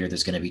earnings right here,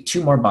 there's going to be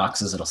 2 more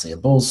boxes. It'll say a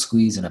bull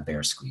squeeze and a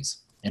bear squeeze.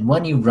 And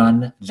when you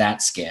run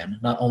that scan,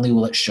 not only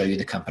will it show you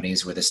the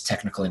companies where this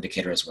technical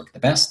indicator has worked the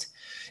best,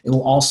 it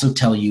will also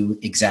tell you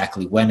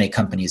exactly when a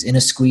company is in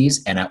a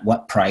squeeze and at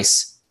what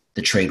price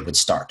the trade would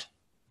start.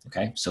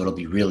 Okay, so it'll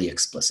be really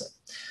explicit.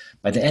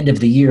 By the end of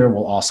the year,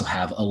 we'll also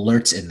have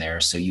alerts in there,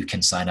 so you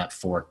can sign up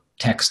for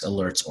text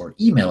alerts or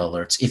email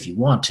alerts if you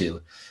want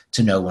to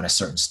know when a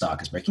certain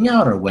stock is breaking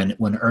out or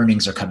when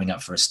earnings are coming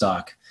up for a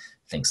stock,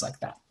 things like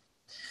that.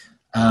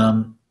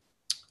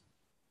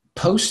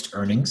 Post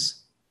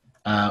earnings,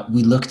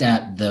 we looked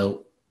at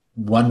the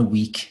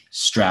 1-week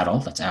straddle,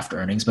 that's after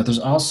earnings, but there's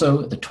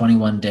also the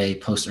 21-day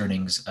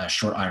post-earnings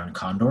short iron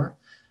condor.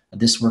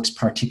 This works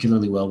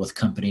particularly well with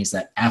companies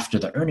that after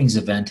the earnings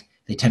event,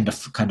 they tend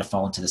to kind of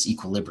fall into this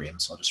equilibrium.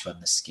 So I'll just run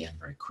this scan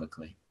very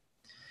quickly.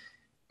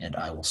 And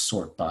I will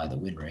sort by the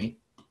win rate.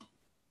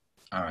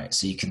 All right,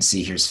 so you can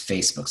see here's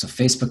Facebook. So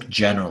Facebook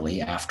generally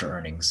after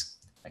earnings,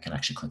 I can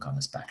actually click on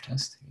this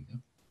backtest. Here you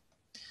go.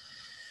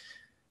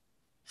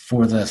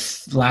 For the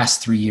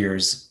last 3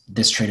 years,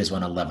 this trade has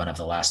won 11 of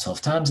the last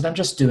 12 times, and I'm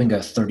just doing a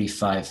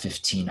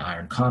 35-15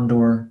 iron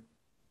condor.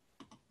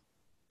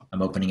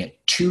 I'm opening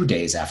it 2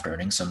 days after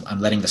earnings, so I'm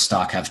letting the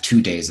stock have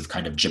 2 days of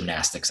kind of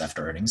gymnastics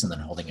after earnings and then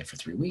holding it for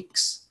 3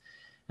 weeks.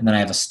 And then I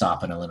have a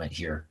stop and a limit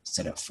here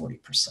set at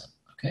 40%.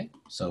 Okay,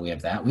 so we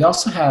have that. We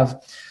also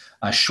have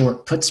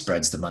short put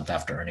spreads the month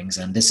after earnings,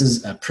 and this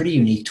is pretty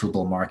unique to a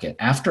bull market.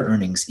 After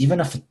earnings, even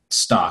if a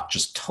stock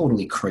just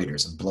totally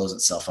craters and blows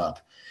itself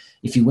up,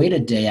 if you wait a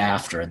day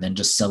after and then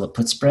just sell a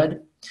put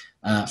spread,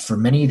 for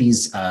many of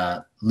these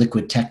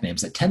liquid tech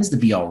names, that tends to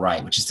be all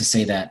right, which is to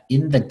say that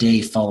in the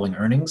day following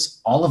earnings,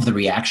 all of the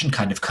reaction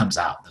kind of comes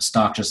out. The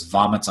stock just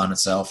vomits on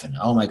itself and,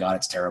 oh my God,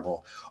 it's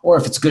terrible. Or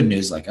if it's good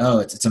news, like, oh,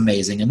 it's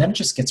amazing. And then it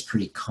just gets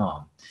pretty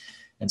calm.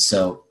 And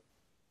so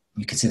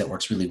you can see that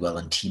works really well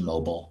in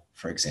T-Mobile,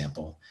 for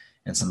example,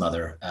 and some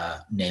other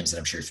names that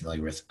I'm sure you're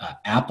familiar with.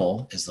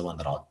 Apple is the one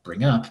that I'll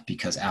bring up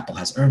because Apple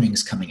has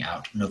earnings coming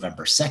out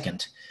November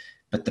 2nd.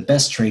 But the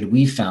best trade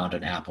we found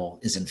in Apple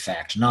is in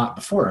fact not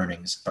before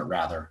earnings, but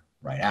rather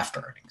right after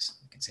earnings.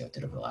 You can see how it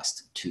did over the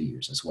last 2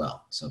 years as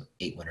well. So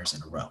 8 winners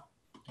in a row.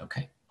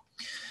 Okay.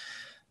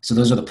 So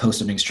those are the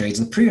post-earnings trades.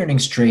 The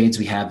pre-earnings trades,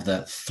 we have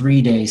the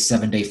 3-day,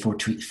 7-day,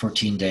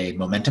 14-day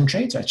momentum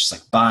trades, right? Just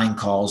like buying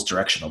calls,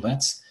 directional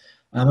bets.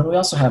 And we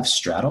also have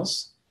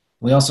straddles.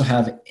 We also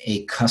have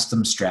a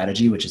custom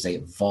strategy, which is a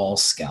vol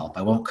scalp.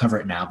 I won't cover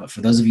it now, but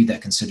for those of you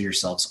that consider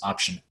yourselves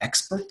option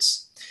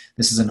experts,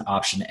 this is an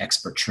option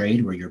expert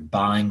trade where you're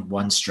buying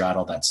one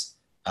straddle that's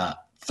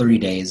 30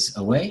 days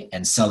away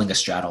and selling a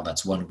straddle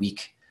that's 1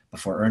 week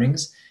before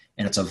earnings.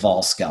 And it's a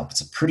vol scalp.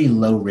 It's a pretty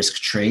low risk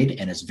trade,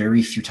 and it's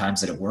very few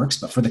times that it works.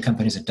 But for the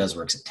companies it does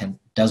work,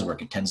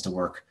 it tends to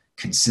work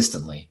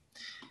consistently.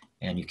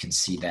 And you can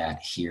see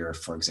that here,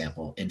 for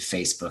example, in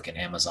Facebook and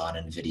Amazon,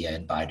 and Nvidia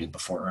and Baidu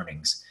before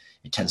earnings.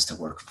 It tends to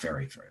work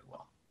very, very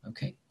well.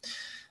 Okay.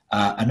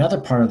 Another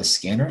part of the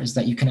scanner is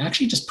that you can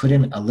actually just put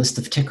in a list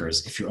of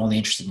tickers if you're only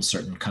interested in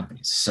certain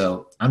companies.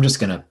 So I'm just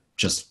going to,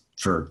 just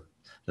for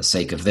the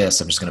sake of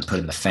this, I'm just going to put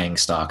in the FANG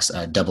stocks,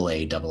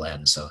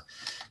 AAN. So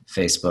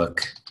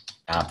Facebook,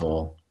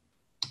 Apple,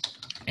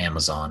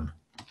 Amazon,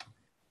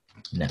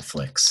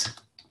 Netflix,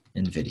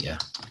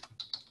 NVIDIA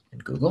in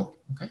Google.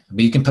 Okay,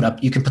 but you can put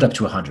up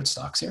to 100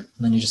 stocks here,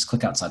 and then you just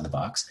click outside the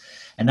box,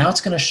 and now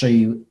it's going to show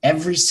you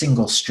every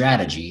single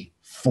strategy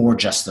for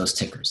just those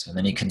tickers, and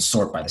then you can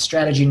sort by the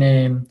strategy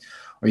name,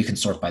 or you can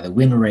sort by the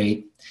win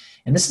rate.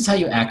 And this is how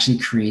you actually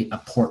create a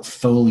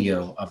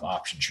portfolio of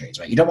option trades,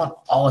 right? You don't want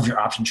all of your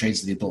option trades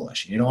to be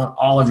bullish. You don't want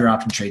all of your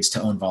option trades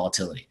to own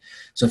volatility.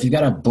 So if you've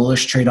got a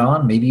bullish trade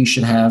on, maybe you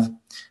should have,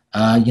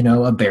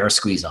 a bear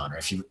squeeze on. Or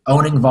if you're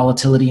owning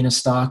volatility in a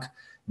stock,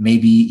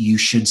 maybe you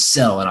should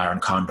sell an iron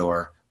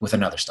condor with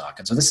another stock.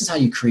 And so this is how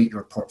you create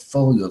your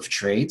portfolio of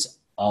trades,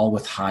 all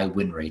with high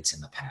win rates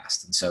in the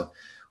past. And so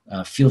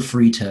feel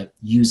free to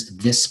use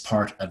this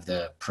part of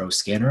the Pro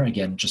Scanner.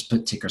 Again, just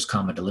put tickers,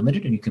 comma,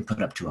 delimited, and you can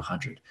put up to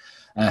 100.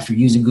 If you're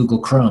using Google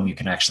Chrome, you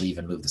can actually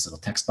even move this little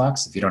text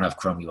box. If you don't have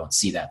Chrome, you won't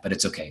see that, but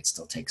it's okay. It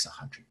still takes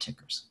 100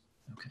 tickers.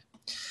 Okay.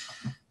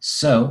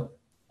 So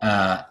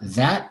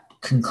that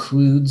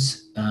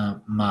concludes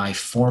my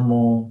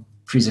formal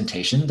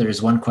presentation. There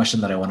is one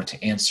question that I wanted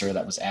to answer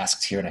that was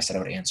asked here, and I said I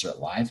would answer it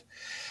live.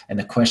 And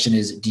the question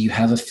is, do you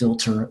have a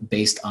filter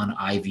based on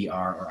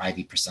IVR or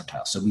IV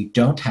percentile? So we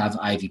don't have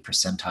IV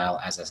percentile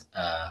as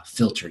a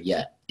filter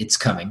yet. It's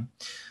coming.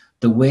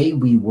 The way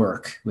we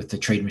work with the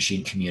Trade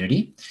Machine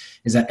community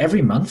is that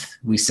every month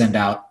we send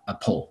out a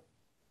poll.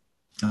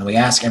 And we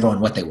ask everyone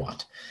what they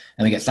want.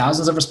 And we get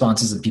thousands of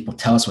responses, and people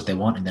tell us what they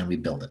want, and then we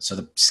build it. So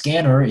the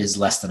scanner is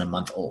less than a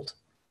month old.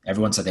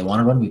 Everyone said they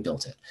wanted one, we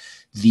built it.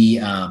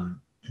 The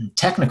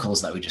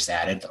technicals that we just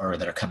added, or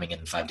that are coming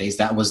in 5 days,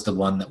 that was the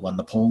one that won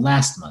the poll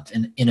last month.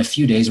 And in a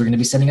few days, we're going to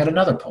be sending out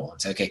another poll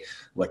and say, okay,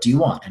 what do you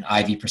want? And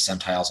IV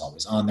percentile is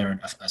always on there,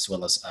 as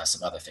well as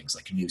some other things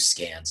like new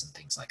scans and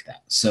things like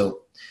that.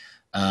 So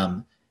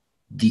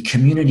the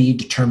community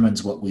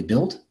determines what we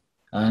build,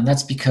 and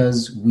that's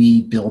because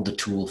we build the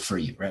tool for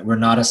you, right? We're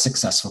not a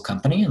successful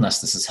company unless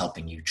this is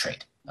helping you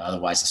trade.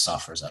 Otherwise, the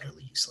software is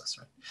utterly useless,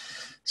 right?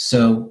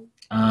 So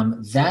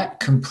that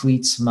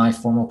completes my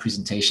formal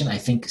presentation. I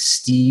think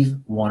Steve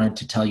wanted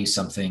to tell you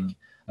something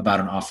about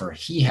an offer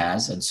he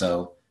has. And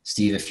so,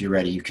 Steve, if you're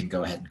ready, you can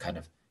go ahead and kind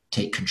of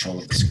take control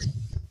of the screen.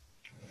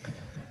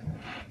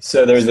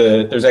 So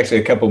there's actually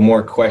a couple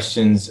more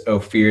questions,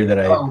 Ophir, that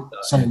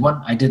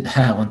I did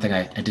have one thing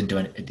I didn't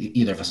do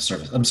either of us a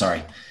service. I'm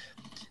sorry.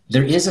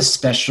 There is a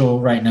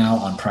special right now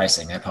on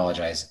pricing. I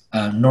apologize.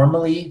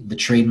 Normally, the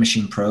Trade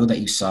Machine Pro that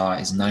you saw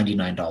is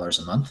 $99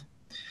 a month.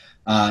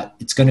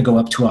 It's going to go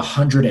up to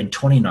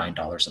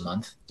 $129 a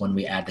month when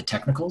we add the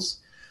technicals.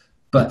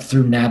 But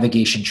through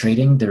Navigation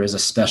Trading, there is a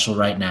special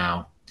right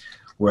now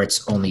where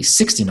it's only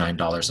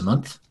 $69 a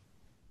month.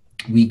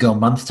 We go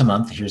month to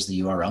month. Here's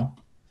the URL.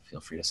 Feel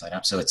free to sign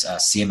up. So it's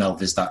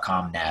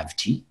cmlviz.com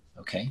navt.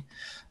 Okay.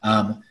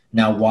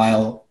 Now,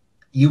 while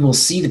you will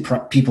see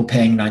the people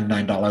paying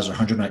 $99 or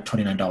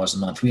 $129 a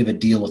month, we have a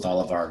deal with all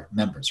of our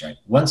members, right?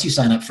 Once you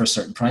sign up for a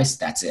certain price,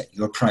 that's it.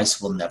 Your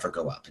price will never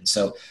go up. And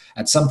so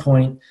at some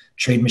point,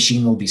 Trade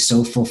Machine will be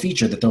so full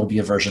featured that there will be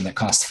a version that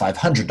costs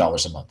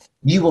 $500 a month.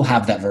 You will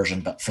have that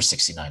version, but for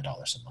 $69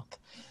 a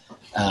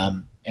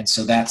month. And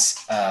so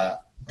that's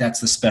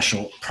the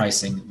special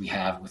pricing we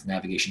have with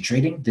Navigation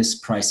Trading. This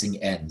pricing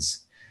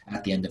ends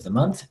at the end of the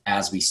month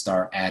as we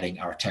start adding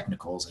our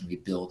technicals and we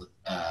build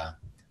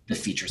the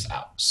features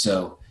out.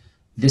 So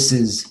this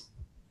is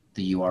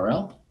the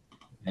URL.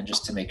 And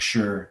just to make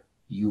sure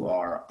you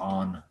are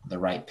on the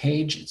right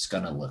page, it's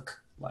going to look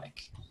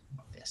like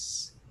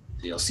this.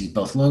 So you'll see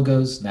both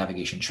logos,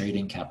 Navigation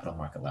Trading, Capital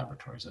Market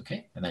Laboratories.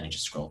 Okay. And then you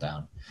just scroll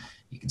down,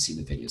 you can see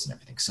the videos and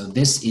everything. So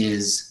this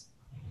is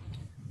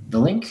the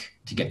link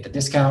to get the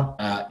discount.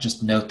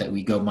 Just note that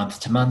we go month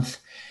to month.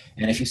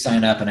 And if you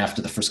sign up and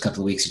after the first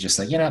couple of weeks, you're just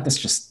like, this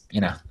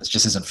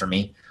just isn't for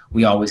me,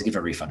 we always give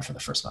a refund for the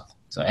first month.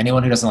 So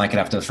anyone who doesn't like it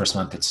after the first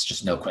month, it's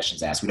just no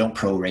questions asked. We don't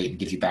prorate and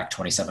give you back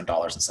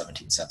 $27.17 or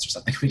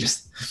something. We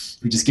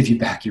just give you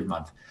back your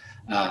month.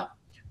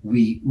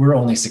 We're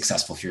only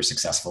successful if you're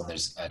successful, and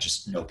there's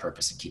just no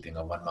purpose in keeping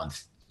a 1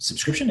 month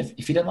subscription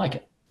if you didn't like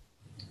it.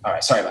 All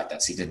right, sorry about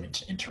that. So you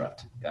didn't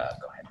interrupt. Go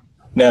ahead.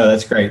 No,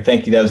 that's great.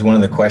 Thank you. That was one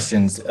of the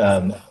questions.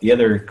 The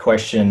other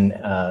question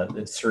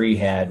that Sri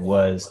had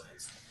was,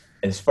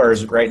 as far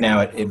as right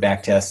now, it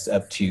backtests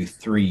up to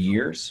 3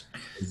 years.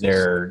 Is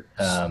there?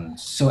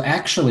 So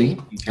actually,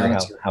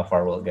 how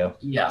far will it go?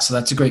 Yeah, so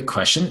that's a great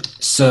question.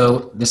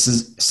 So this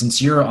is,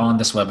 since you're on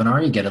this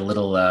webinar, you get a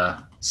little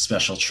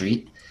special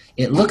treat.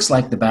 It looks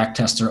like the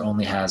backtester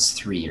only has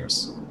 3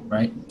 years,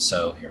 right?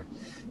 So here,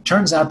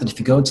 turns out that if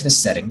you go to the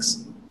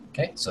settings,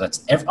 okay, so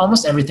that's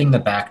almost everything the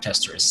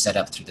backtester is set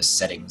up through the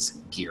settings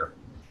gear.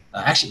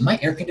 Actually, my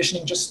air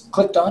conditioning just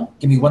clicked on.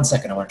 Give me 1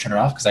 second. I want to turn it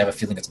off because I have a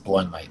feeling it's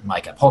blowing my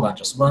mic up. Hold on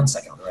just 1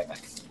 second. I'll be right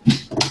back.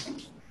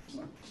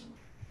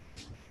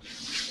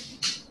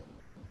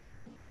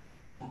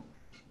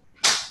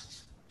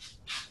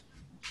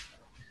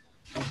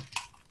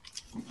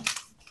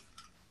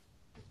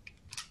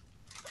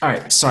 All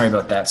right, sorry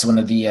about that. So one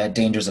of the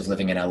dangers of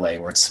living in LA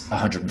where it's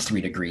 103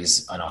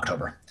 degrees in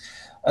October.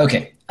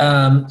 Okay,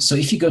 so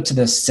if you go to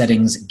the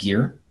settings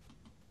gear,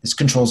 this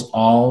controls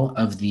all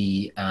of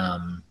the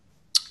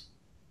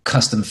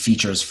custom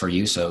features for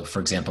you. So for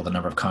example, the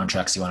number of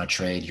contracts you want to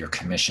trade, your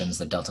commissions,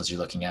 the deltas you're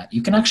looking at,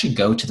 you can actually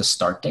go to the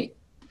start date.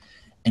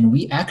 And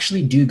we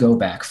actually do go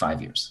back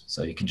 5 years.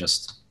 So you can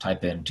just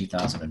type in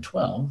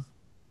 2012,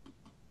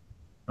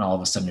 and all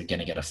of a sudden you're going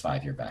to get a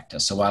 5-year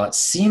backtest. So while it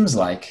seems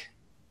like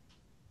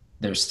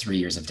there's 3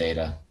 years of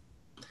data,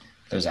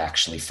 there's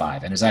actually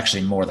 5. And there's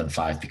actually more than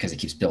 5 because it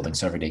keeps building.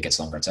 So every day gets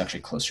longer. It's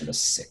actually closer to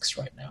 6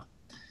 right now.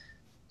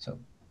 So,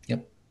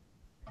 yep.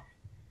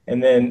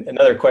 And then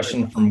another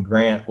question from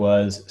Grant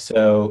was,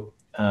 so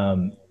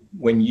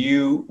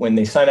when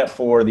they sign up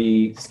for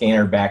the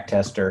scanner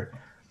backtester,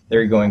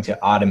 they're going to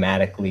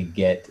automatically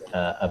get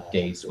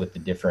updates with the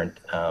different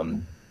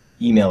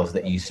emails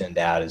that you send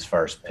out as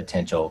far as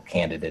potential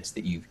candidates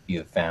that you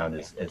have found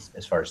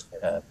as far as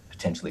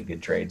potentially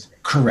good trades.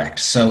 Correct.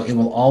 So it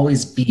will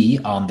always be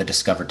on the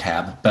Discover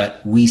tab,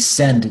 but we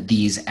send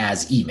these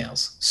as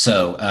emails.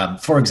 So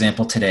for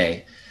example,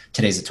 today's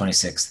the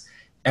 26th,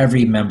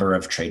 every member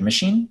of Trade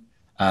Machine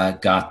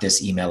got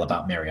this email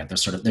about Marriott.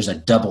 There's a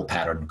double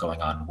pattern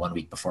going on 1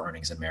 week before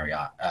earnings in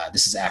Marriott.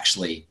 This is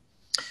actually,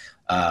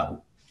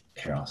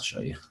 here, I'll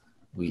show you.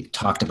 We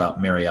talked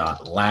about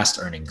Marriott last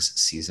earnings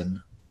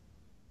season.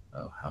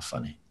 Oh, how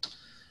funny.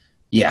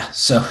 Yeah,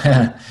 so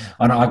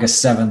on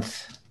August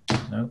 7th,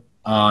 no,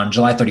 on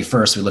July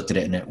 31st, we looked at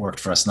it and it worked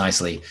for us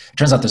nicely. It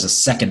turns out there's a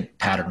second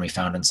pattern we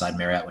found inside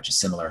Marriott, which is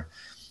similar.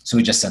 So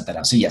we just sent that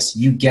out. So yes,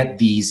 you get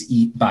these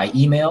by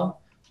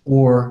email,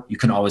 or you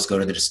can always go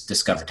to the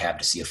Discover tab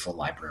to see a full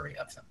library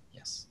of them.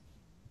 Yes.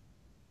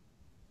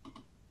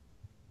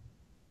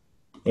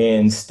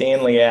 And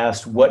Stanley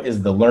asked, what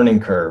is the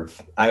learning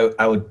curve?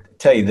 I would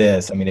tell you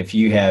this. I mean, if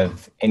you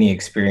have any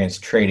experience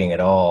trading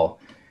at all,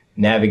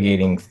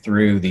 navigating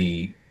through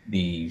the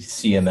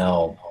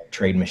CML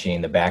Trade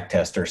Machine, the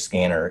backtester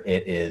scanner,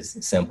 it is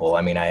simple.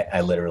 I mean,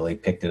 I literally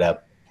picked it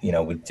up,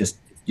 with just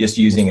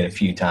using it a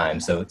few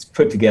times. So it's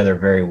put together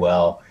very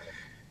well,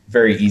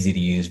 very easy to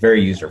use,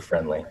 very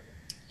user-friendly.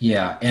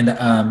 Yeah, and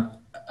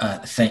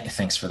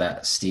thanks for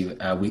that, Steve.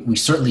 We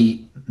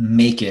certainly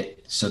make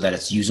it so that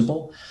it's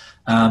usable,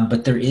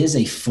 but there is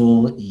a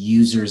full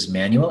user's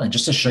manual. And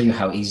just to show you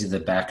how easy the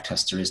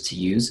backtester is to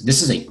use,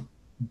 this is a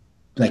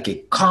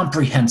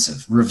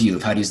comprehensive review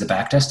of how to use the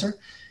backtester.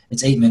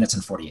 It's 8 minutes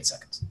and 48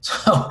 seconds.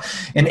 So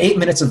in 8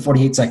 minutes and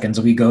 48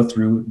 seconds, we go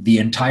through the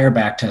entire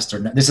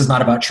backtester. This is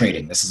not about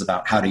trading. This is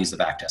about how to use the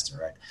backtester,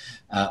 right?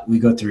 We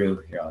go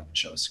through, here, I'll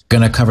show us.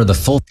 Gonna cover the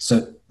full.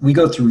 So we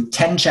go through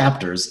 10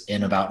 chapters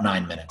in about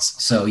 9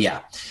 minutes. So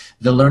yeah,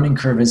 the learning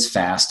curve is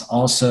fast.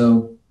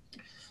 Also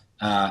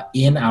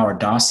in our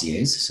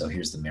dossiers, so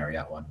here's the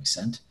Marriott one we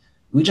sent,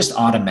 we just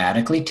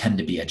automatically tend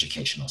to be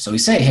educational. So we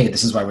say, hey,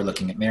 this is why we're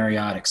looking at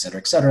Marriott, et cetera,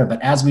 et cetera.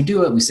 But as we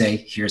do it, we say,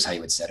 here's how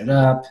you would set it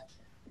up.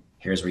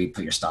 Here's where you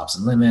put your stops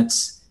and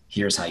limits.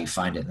 Here's how you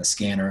find it in the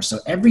scanner. So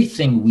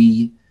everything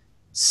we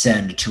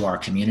send to our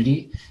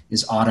community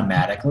is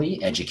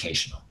automatically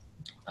educational.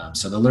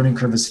 So the learning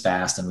curve is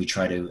fast, and we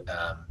try to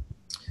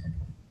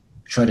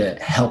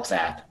help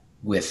that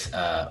with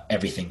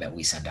everything that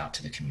we send out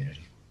to the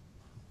community.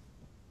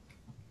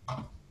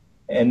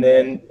 And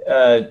then,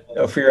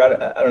 Ophir,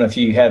 I don't know if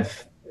you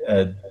have,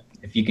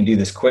 if you can do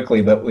this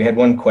quickly, but we had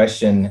one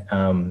question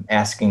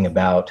asking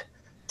about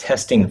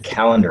testing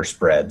calendar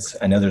spreads.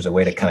 I know there's a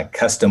way to kind of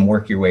custom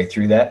work your way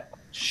through that.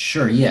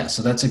 Sure, yeah,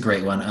 so that's a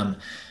great one. I'm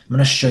going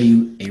to show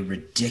you a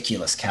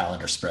ridiculous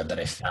calendar spread that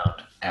I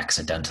found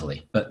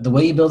accidentally. But the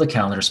way you build a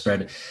calendar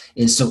spread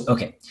is, so,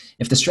 okay,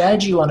 if the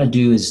strategy you want to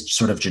do is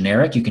sort of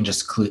generic, you can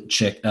just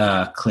click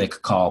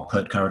call,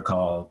 put, covered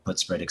call, put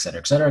spread, et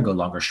cetera, go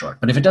long or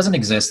short. But if it doesn't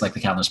exist like the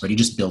calendar spread, you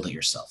just build it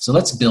yourself. So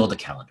let's build a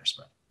calendar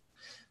spread.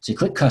 So you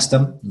click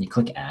custom and you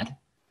click add.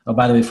 Oh,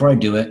 by the way, before I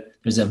do it,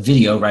 there's a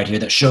video right here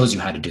that shows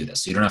you how to do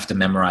this. So you don't have to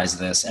memorize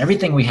this.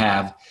 Everything we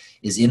have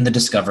is in the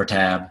Discover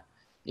tab.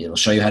 It'll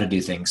show you how to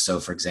do things.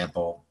 So for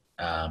example,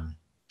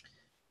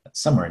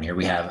 somewhere in here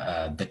we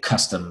have the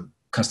custom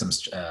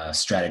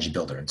strategy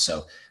builder. And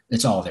so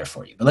it's all there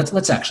for you. But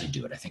let's actually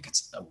do it. I think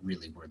it's a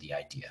really worthy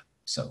idea.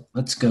 So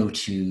let's go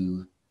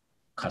to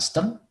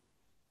custom,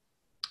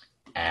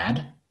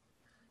 add.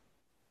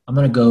 I'm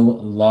going to go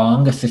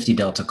long a 50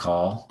 delta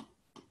call.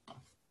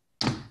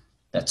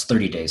 That's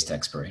 30 days to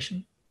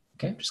expiration.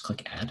 Okay, just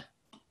click add.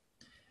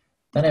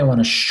 Then I want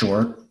to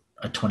short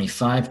a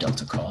 25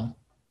 delta call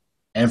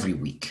every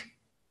week.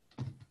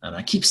 And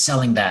I keep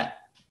selling that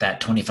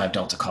 25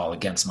 delta call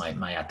against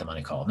my at the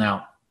money call.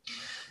 Now,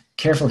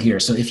 careful here.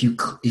 So if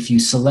you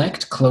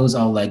select close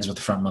all legs with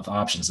front month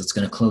options, it's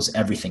going to close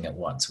everything at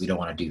once. We don't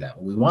want to do that.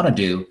 What we want to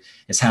do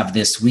is have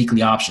this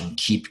weekly option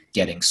keep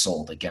getting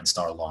sold against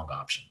our long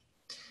option.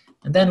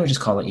 And then we just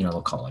call it,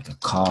 we'll call it like a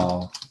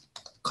call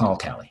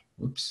Cali.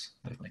 Whoops,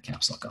 I have my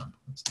caps lock on.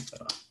 Let's take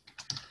that off.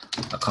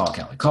 A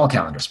call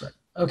calendar spread.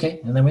 Okay,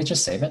 and then we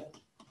just save it.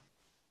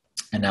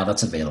 And now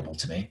that's available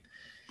to me.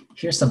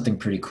 Here's something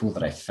pretty cool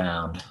that I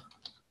found. I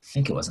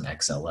think it was an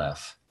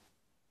XLF.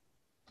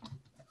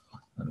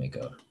 Let me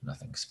go,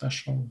 nothing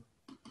special.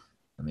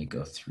 Let me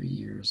go 3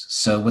 years.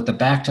 So what the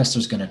backtester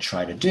is going to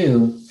try to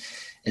do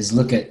is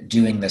look at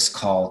doing this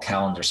call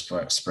calendar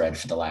spread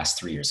for the last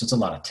 3 years. So it's a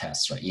lot of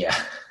tests, right? Yeah.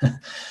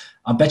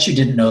 I'll bet you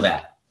didn't know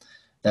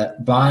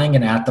that buying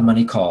an at the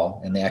money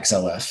call in the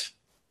XLF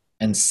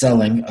and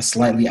selling a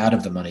slightly out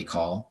of the money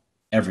call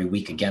every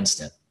week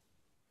against it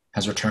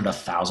has returned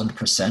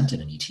 1,000%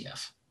 in an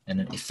ETF. And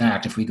in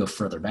fact, if we go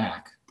further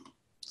back,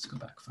 let's go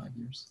back 5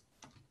 years.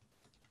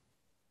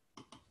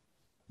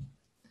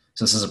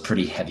 So this is a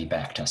pretty heavy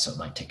back test, so it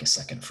might take a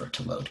second for it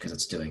to load because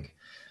it's doing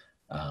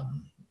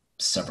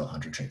several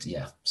hundred trades.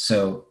 Yeah.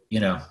 So,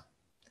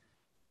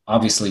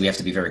 obviously we have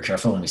to be very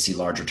careful when we see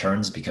large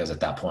returns, because at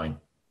that point,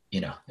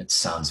 it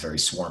sounds very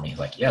swarmy,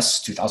 like,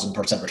 yes,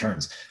 2,000%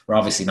 returns. We're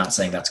obviously not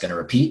saying that's going to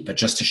repeat, but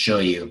just to show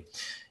you,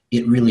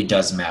 it really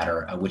does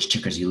matter which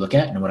tickers you look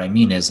at. And what I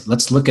mean is,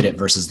 let's look at it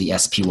versus the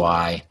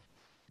SPY,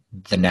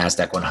 the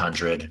NASDAQ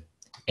 100,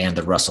 and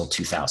the Russell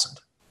 2000.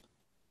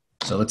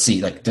 So let's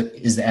see,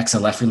 is the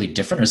XLF really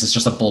different, or is this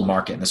just a bull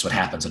market and this is what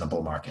happens in a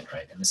bull market,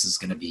 right? And this is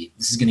going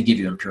to give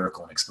you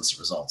empirical and explicit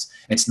results.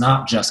 It's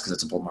not just because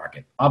it's a bull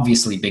market.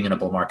 Obviously, being in a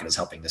bull market is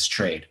helping this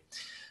trade,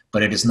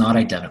 but it is not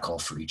identical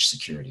for each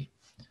security.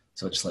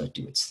 So just let it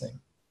do its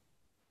thing.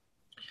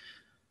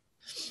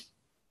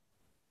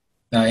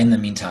 In the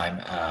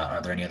meantime, are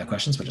there any other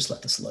questions? We'll just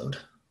let this load.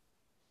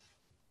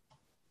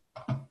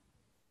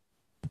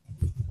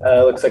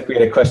 Looks like we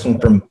had a question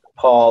from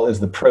Paul. Is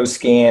the Pro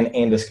Scan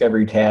and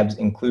Discovery tabs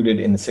included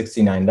in the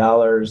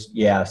 $69?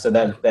 Yeah, so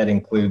that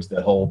includes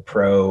the whole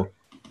Pro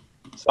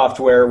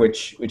software,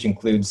 which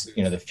includes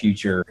the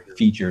future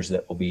features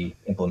that will be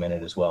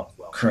implemented as well.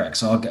 Correct.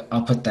 So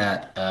I'll put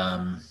that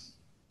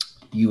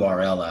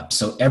URL up.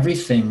 So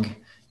everything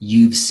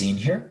you've seen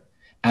here,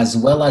 as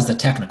well as the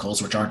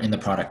technicals, which aren't in the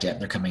product yet,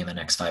 they're coming in the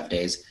next 5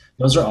 days,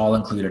 those are all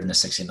included in the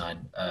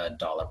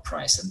 $69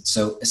 price. And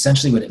so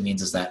essentially what it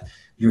means is that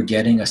you're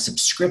getting a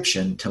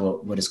subscription to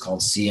what is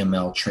called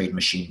CML Trade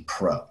Machine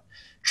Pro.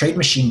 Trade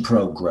Machine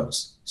Pro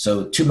grows.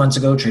 So 2 months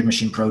ago, Trade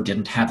Machine Pro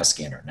didn't have a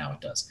scanner. Now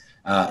it does.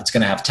 It's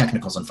going to have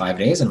technicals in 5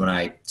 days. And when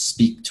I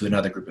speak to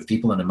another group of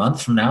people in a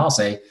month from now, I'll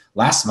say,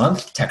 last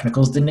month,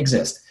 technicals didn't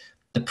exist.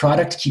 The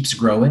product keeps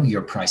growing.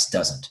 Your price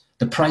doesn't.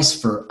 The price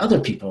for other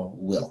people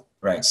will,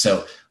 right?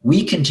 So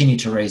we continue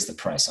to raise the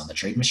price on the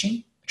Trade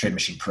Machine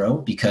Pro,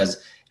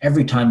 because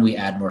every time we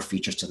add more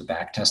features to the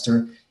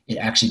backtester, it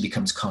actually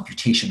becomes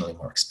computationally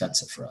more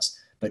expensive for us.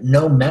 But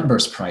no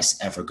member's price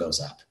ever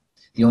goes up.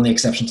 The only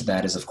exception to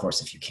that is, of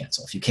course, if you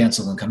cancel. If you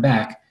cancel and come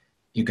back,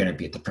 you're going to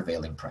be at the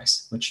prevailing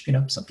price, which,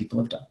 some people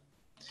have done.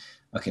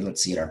 Okay,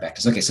 let's see at our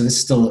backtest. Okay, so this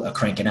is still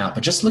cranking out,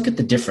 but just look at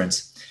the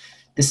difference.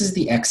 This is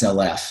the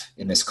XLF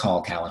in this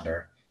call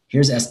calendar.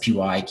 Here's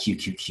SPY,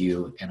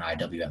 QQQ, and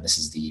IWM. This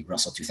is the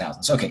Russell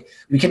 2000. So, okay,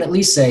 we can at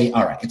least say,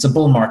 all right, it's a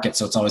bull market,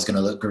 so it's always going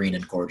to look green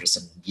and gorgeous,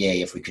 and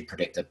yay, if we could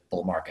predict a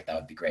bull market, that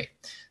would be great.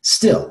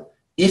 Still,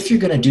 if you're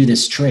going to do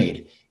this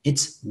trade,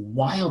 it's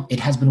wild. It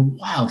has been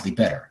wildly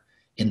better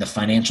in the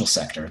financial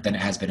sector than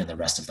it has been in the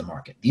rest of the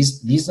market.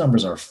 These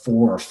numbers are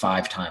 4 or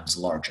 5 times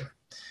larger,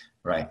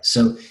 right?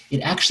 So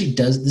it actually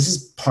does, this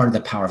is part of the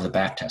power of the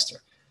backtester.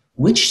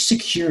 Which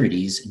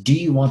securities do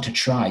you want to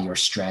try your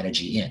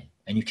strategy in?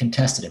 And you can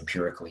test it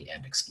empirically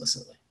and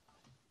explicitly.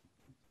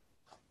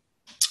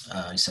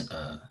 So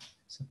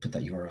put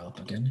that URL up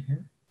again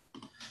here.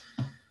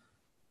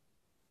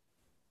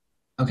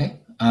 Okay,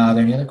 are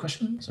there any other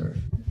questions? Or?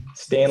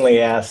 Stanley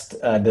asked,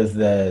 does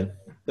the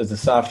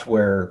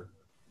software,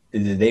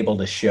 is it able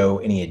to show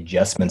any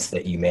adjustments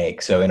that you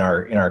make? So in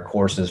our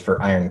courses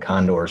for iron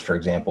condors, for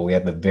example, we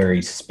have a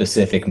very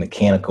specific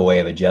mechanical way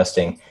of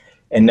adjusting.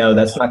 And no,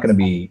 that's not going to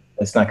be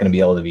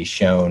able to be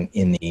shown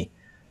in the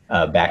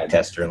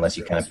backtester unless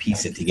you kind of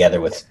piece it together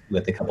with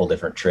a couple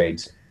different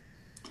trades.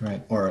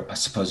 Right, or I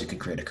suppose you could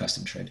create a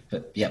custom trade,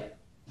 but yep.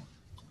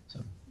 So,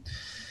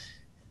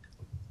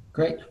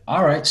 great,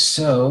 all right,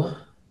 so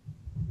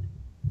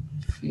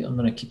I'm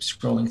gonna keep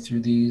scrolling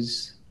through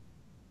these.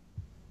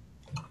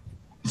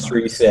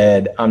 Sri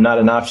said, I'm not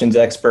an options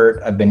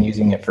expert. I've been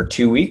using it for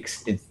 2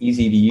 weeks. It's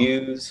easy to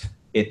use.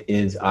 It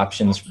is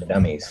options for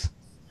dummies.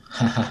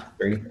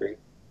 Great.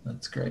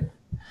 That's great.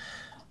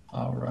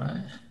 All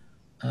right.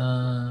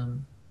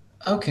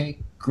 Okay,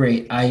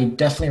 great. I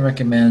definitely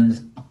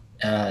recommend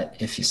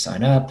if you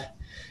sign up,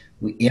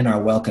 in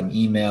our welcome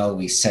email,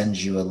 we send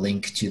you a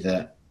link to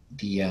the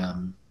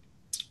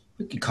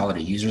we could call it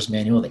a user's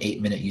manual, the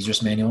 8-minute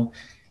user's manual.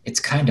 It's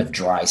kind of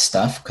dry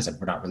stuff because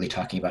we're not really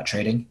talking about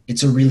trading.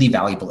 It's a really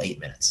valuable 8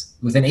 minutes.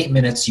 Within 8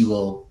 minutes, you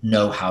will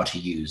know how to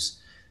use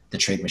the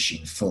trade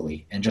machine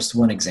fully. And just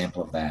one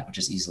example of that, which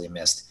is easily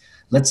missed.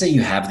 Let's say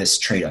you have this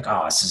trade, like,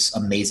 oh, this is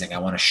amazing. I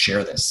want to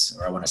share this,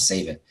 or I want to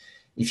save it.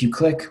 If you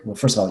click, well,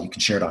 first of all, you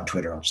can share it on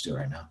Twitter. I'll just do it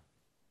right now.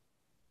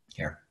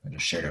 Here, I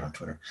just shared it on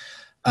Twitter.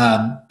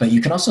 But you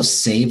can also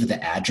save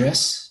the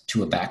address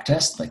to a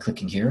backtest by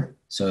clicking here.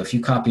 So if you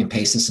copy and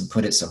paste this and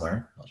put it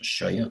somewhere, I'll just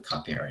show you, I'll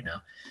copy it right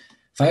now.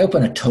 If I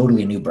open a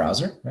totally new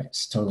browser, right,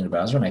 it's a totally new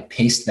browser, and I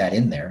paste that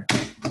in there,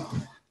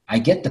 I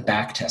get the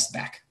backtest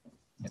back.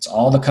 It's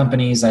all the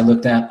companies I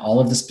looked at, all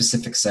of the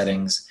specific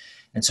settings.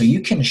 And so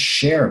you can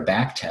share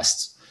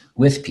backtests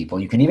with people.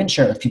 You can even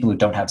share it with people who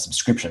don't have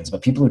subscriptions,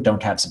 but people who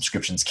don't have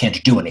subscriptions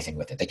can't do anything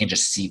with it. They can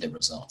just see the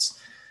results.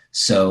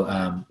 So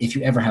if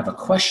you ever have a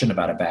question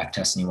about a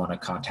backtest and you want to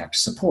contact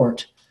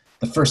support,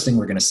 the first thing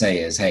we're going to say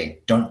is, hey,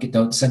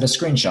 don't send us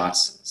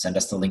screenshots, send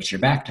us the link to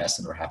your backtest,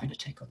 and we're happy to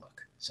take a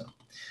look. So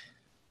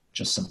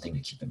just something to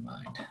keep in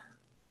mind.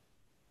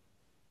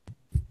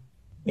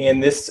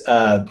 And this,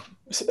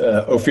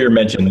 Ophir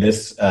mentioned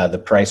this,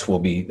 the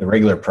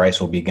regular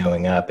price will be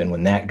going up. And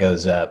when that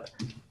goes up,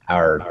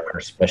 our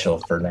special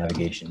for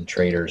navigation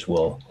traders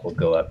will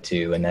go up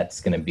too. And that's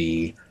going to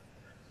be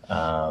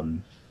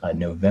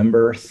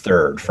November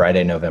 3rd,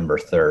 Friday, November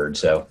 3rd.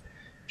 So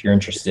if you're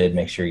interested,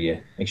 make sure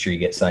you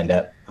get signed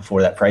up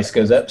before that price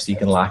goes up so you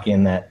can lock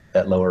in that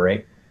lower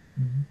rate.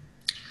 Mm-hmm.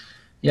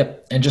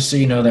 Yep. And just so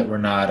you know that we're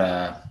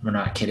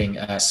not kidding.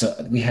 So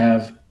we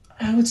have,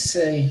 I'd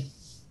say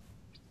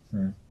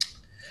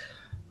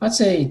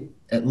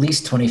at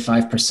least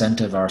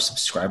 25% of our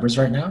subscribers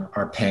right now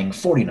are paying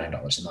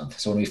 $49 a month.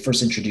 So when we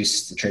first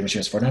introduced the Trade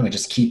Machine as $49, we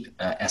just keep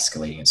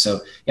escalating it.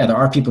 So yeah, there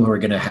are people who are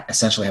going to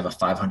essentially have a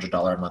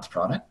 $500 a month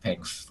product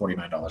paying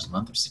 $49 a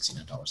month or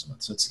 $69 a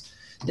month. So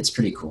it's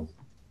pretty cool.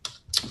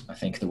 I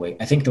think the way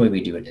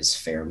we do it is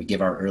fair. We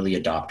give our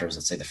early adopters,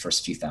 let's say the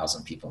first few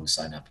thousand people who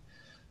sign up,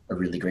 a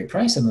really great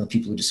price, and then the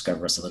people who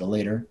discover us a little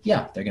later,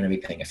 yeah, they're going to be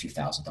paying a few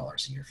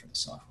 $1,000s a year for the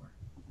software.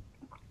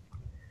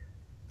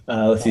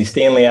 Let's see,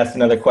 Stanley asked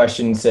another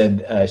question,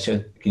 said,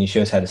 can you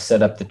show us how to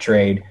set up the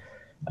trade?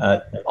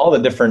 All the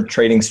different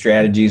trading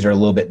strategies are a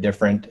little bit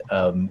different.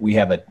 We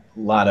have a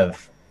lot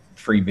of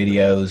free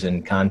videos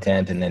and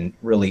content, and then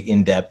really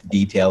in-depth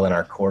detail in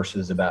our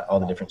courses about all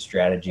the different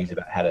strategies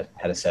about how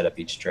to set up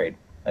each trade.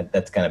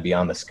 That's kind of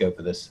beyond the scope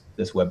of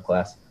this web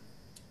class.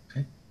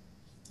 Okay,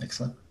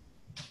 excellent.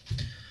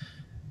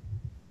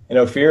 And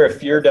Ophir,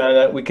 if you're done,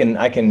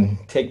 I can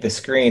take the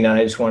screen.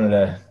 I just wanted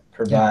to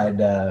provide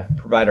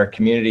our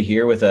community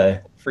here with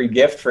a free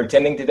gift for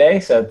attending today.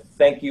 So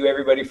thank you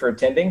everybody for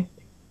attending.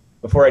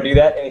 Before I do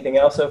that, anything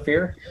else,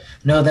 Ophir?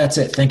 No, that's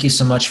it. Thank you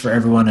so much for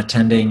everyone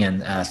attending,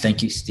 and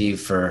thank you, Steve,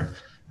 for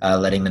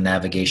letting the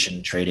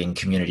navigation trading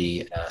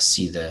community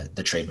see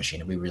the trade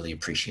machine. We really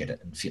appreciate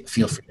it, and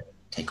feel free to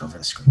take over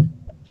the screen.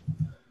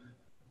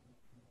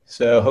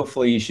 So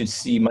hopefully you should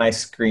see my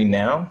screen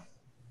now.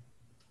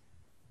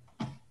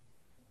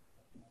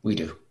 We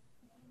do.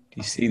 Do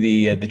you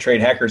see the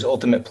Trade Hackers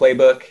Ultimate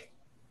Playbook?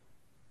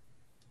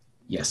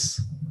 Yes.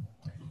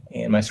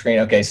 And my screen.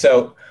 Okay,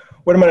 so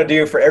what I'm going to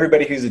do for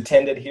everybody who's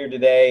attended here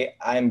today,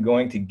 I'm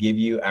going to give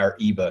you our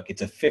ebook.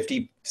 It's a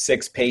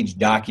 56-page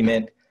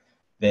document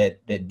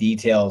that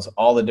details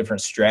all the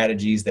different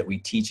strategies that we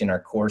teach in our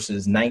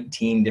courses,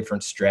 19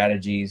 different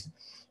strategies,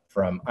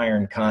 from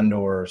iron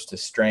condors to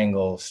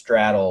strangles,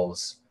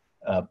 straddles,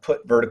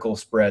 put vertical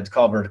spreads,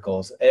 call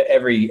verticals,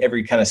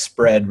 every kind of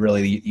spread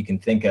really you can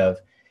think of.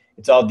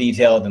 It's all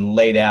detailed and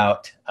laid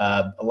out.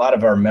 A lot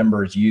of our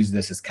members use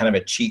this as kind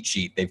of a cheat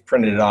sheet. They've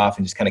printed it off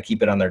and just kind of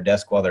keep it on their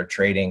desk while they're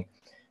trading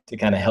to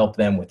kind of help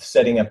them with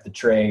setting up the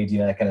trade. You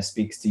know, that kind of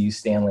speaks to you,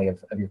 Stanley,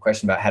 of your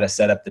question about how to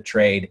set up the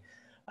trade.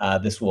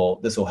 This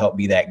will help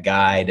be that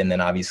guide, and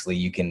then obviously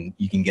you can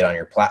get on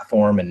your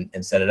platform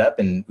and set it up.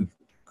 And we've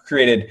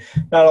created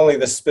not only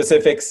the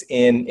specifics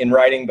in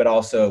writing, but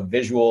also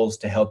visuals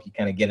to help you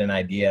kind of get an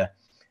idea.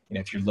 You know,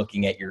 if you're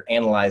looking at your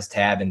Analyze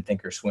tab in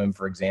Thinkorswim,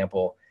 for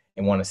example,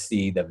 and want to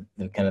see the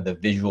kind of the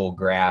visual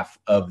graph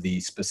of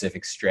the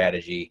specific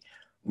strategy,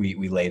 we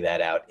lay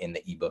that out in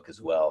the ebook as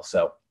well.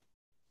 So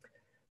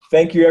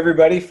thank you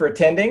everybody for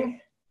attending.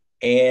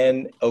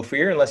 And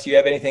Ophir, unless you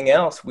have anything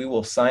else, we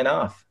will sign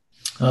off.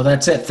 Oh,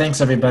 that's it.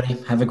 Thanks everybody.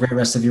 Have a great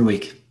rest of your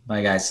week.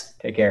 Bye guys.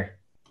 Take care.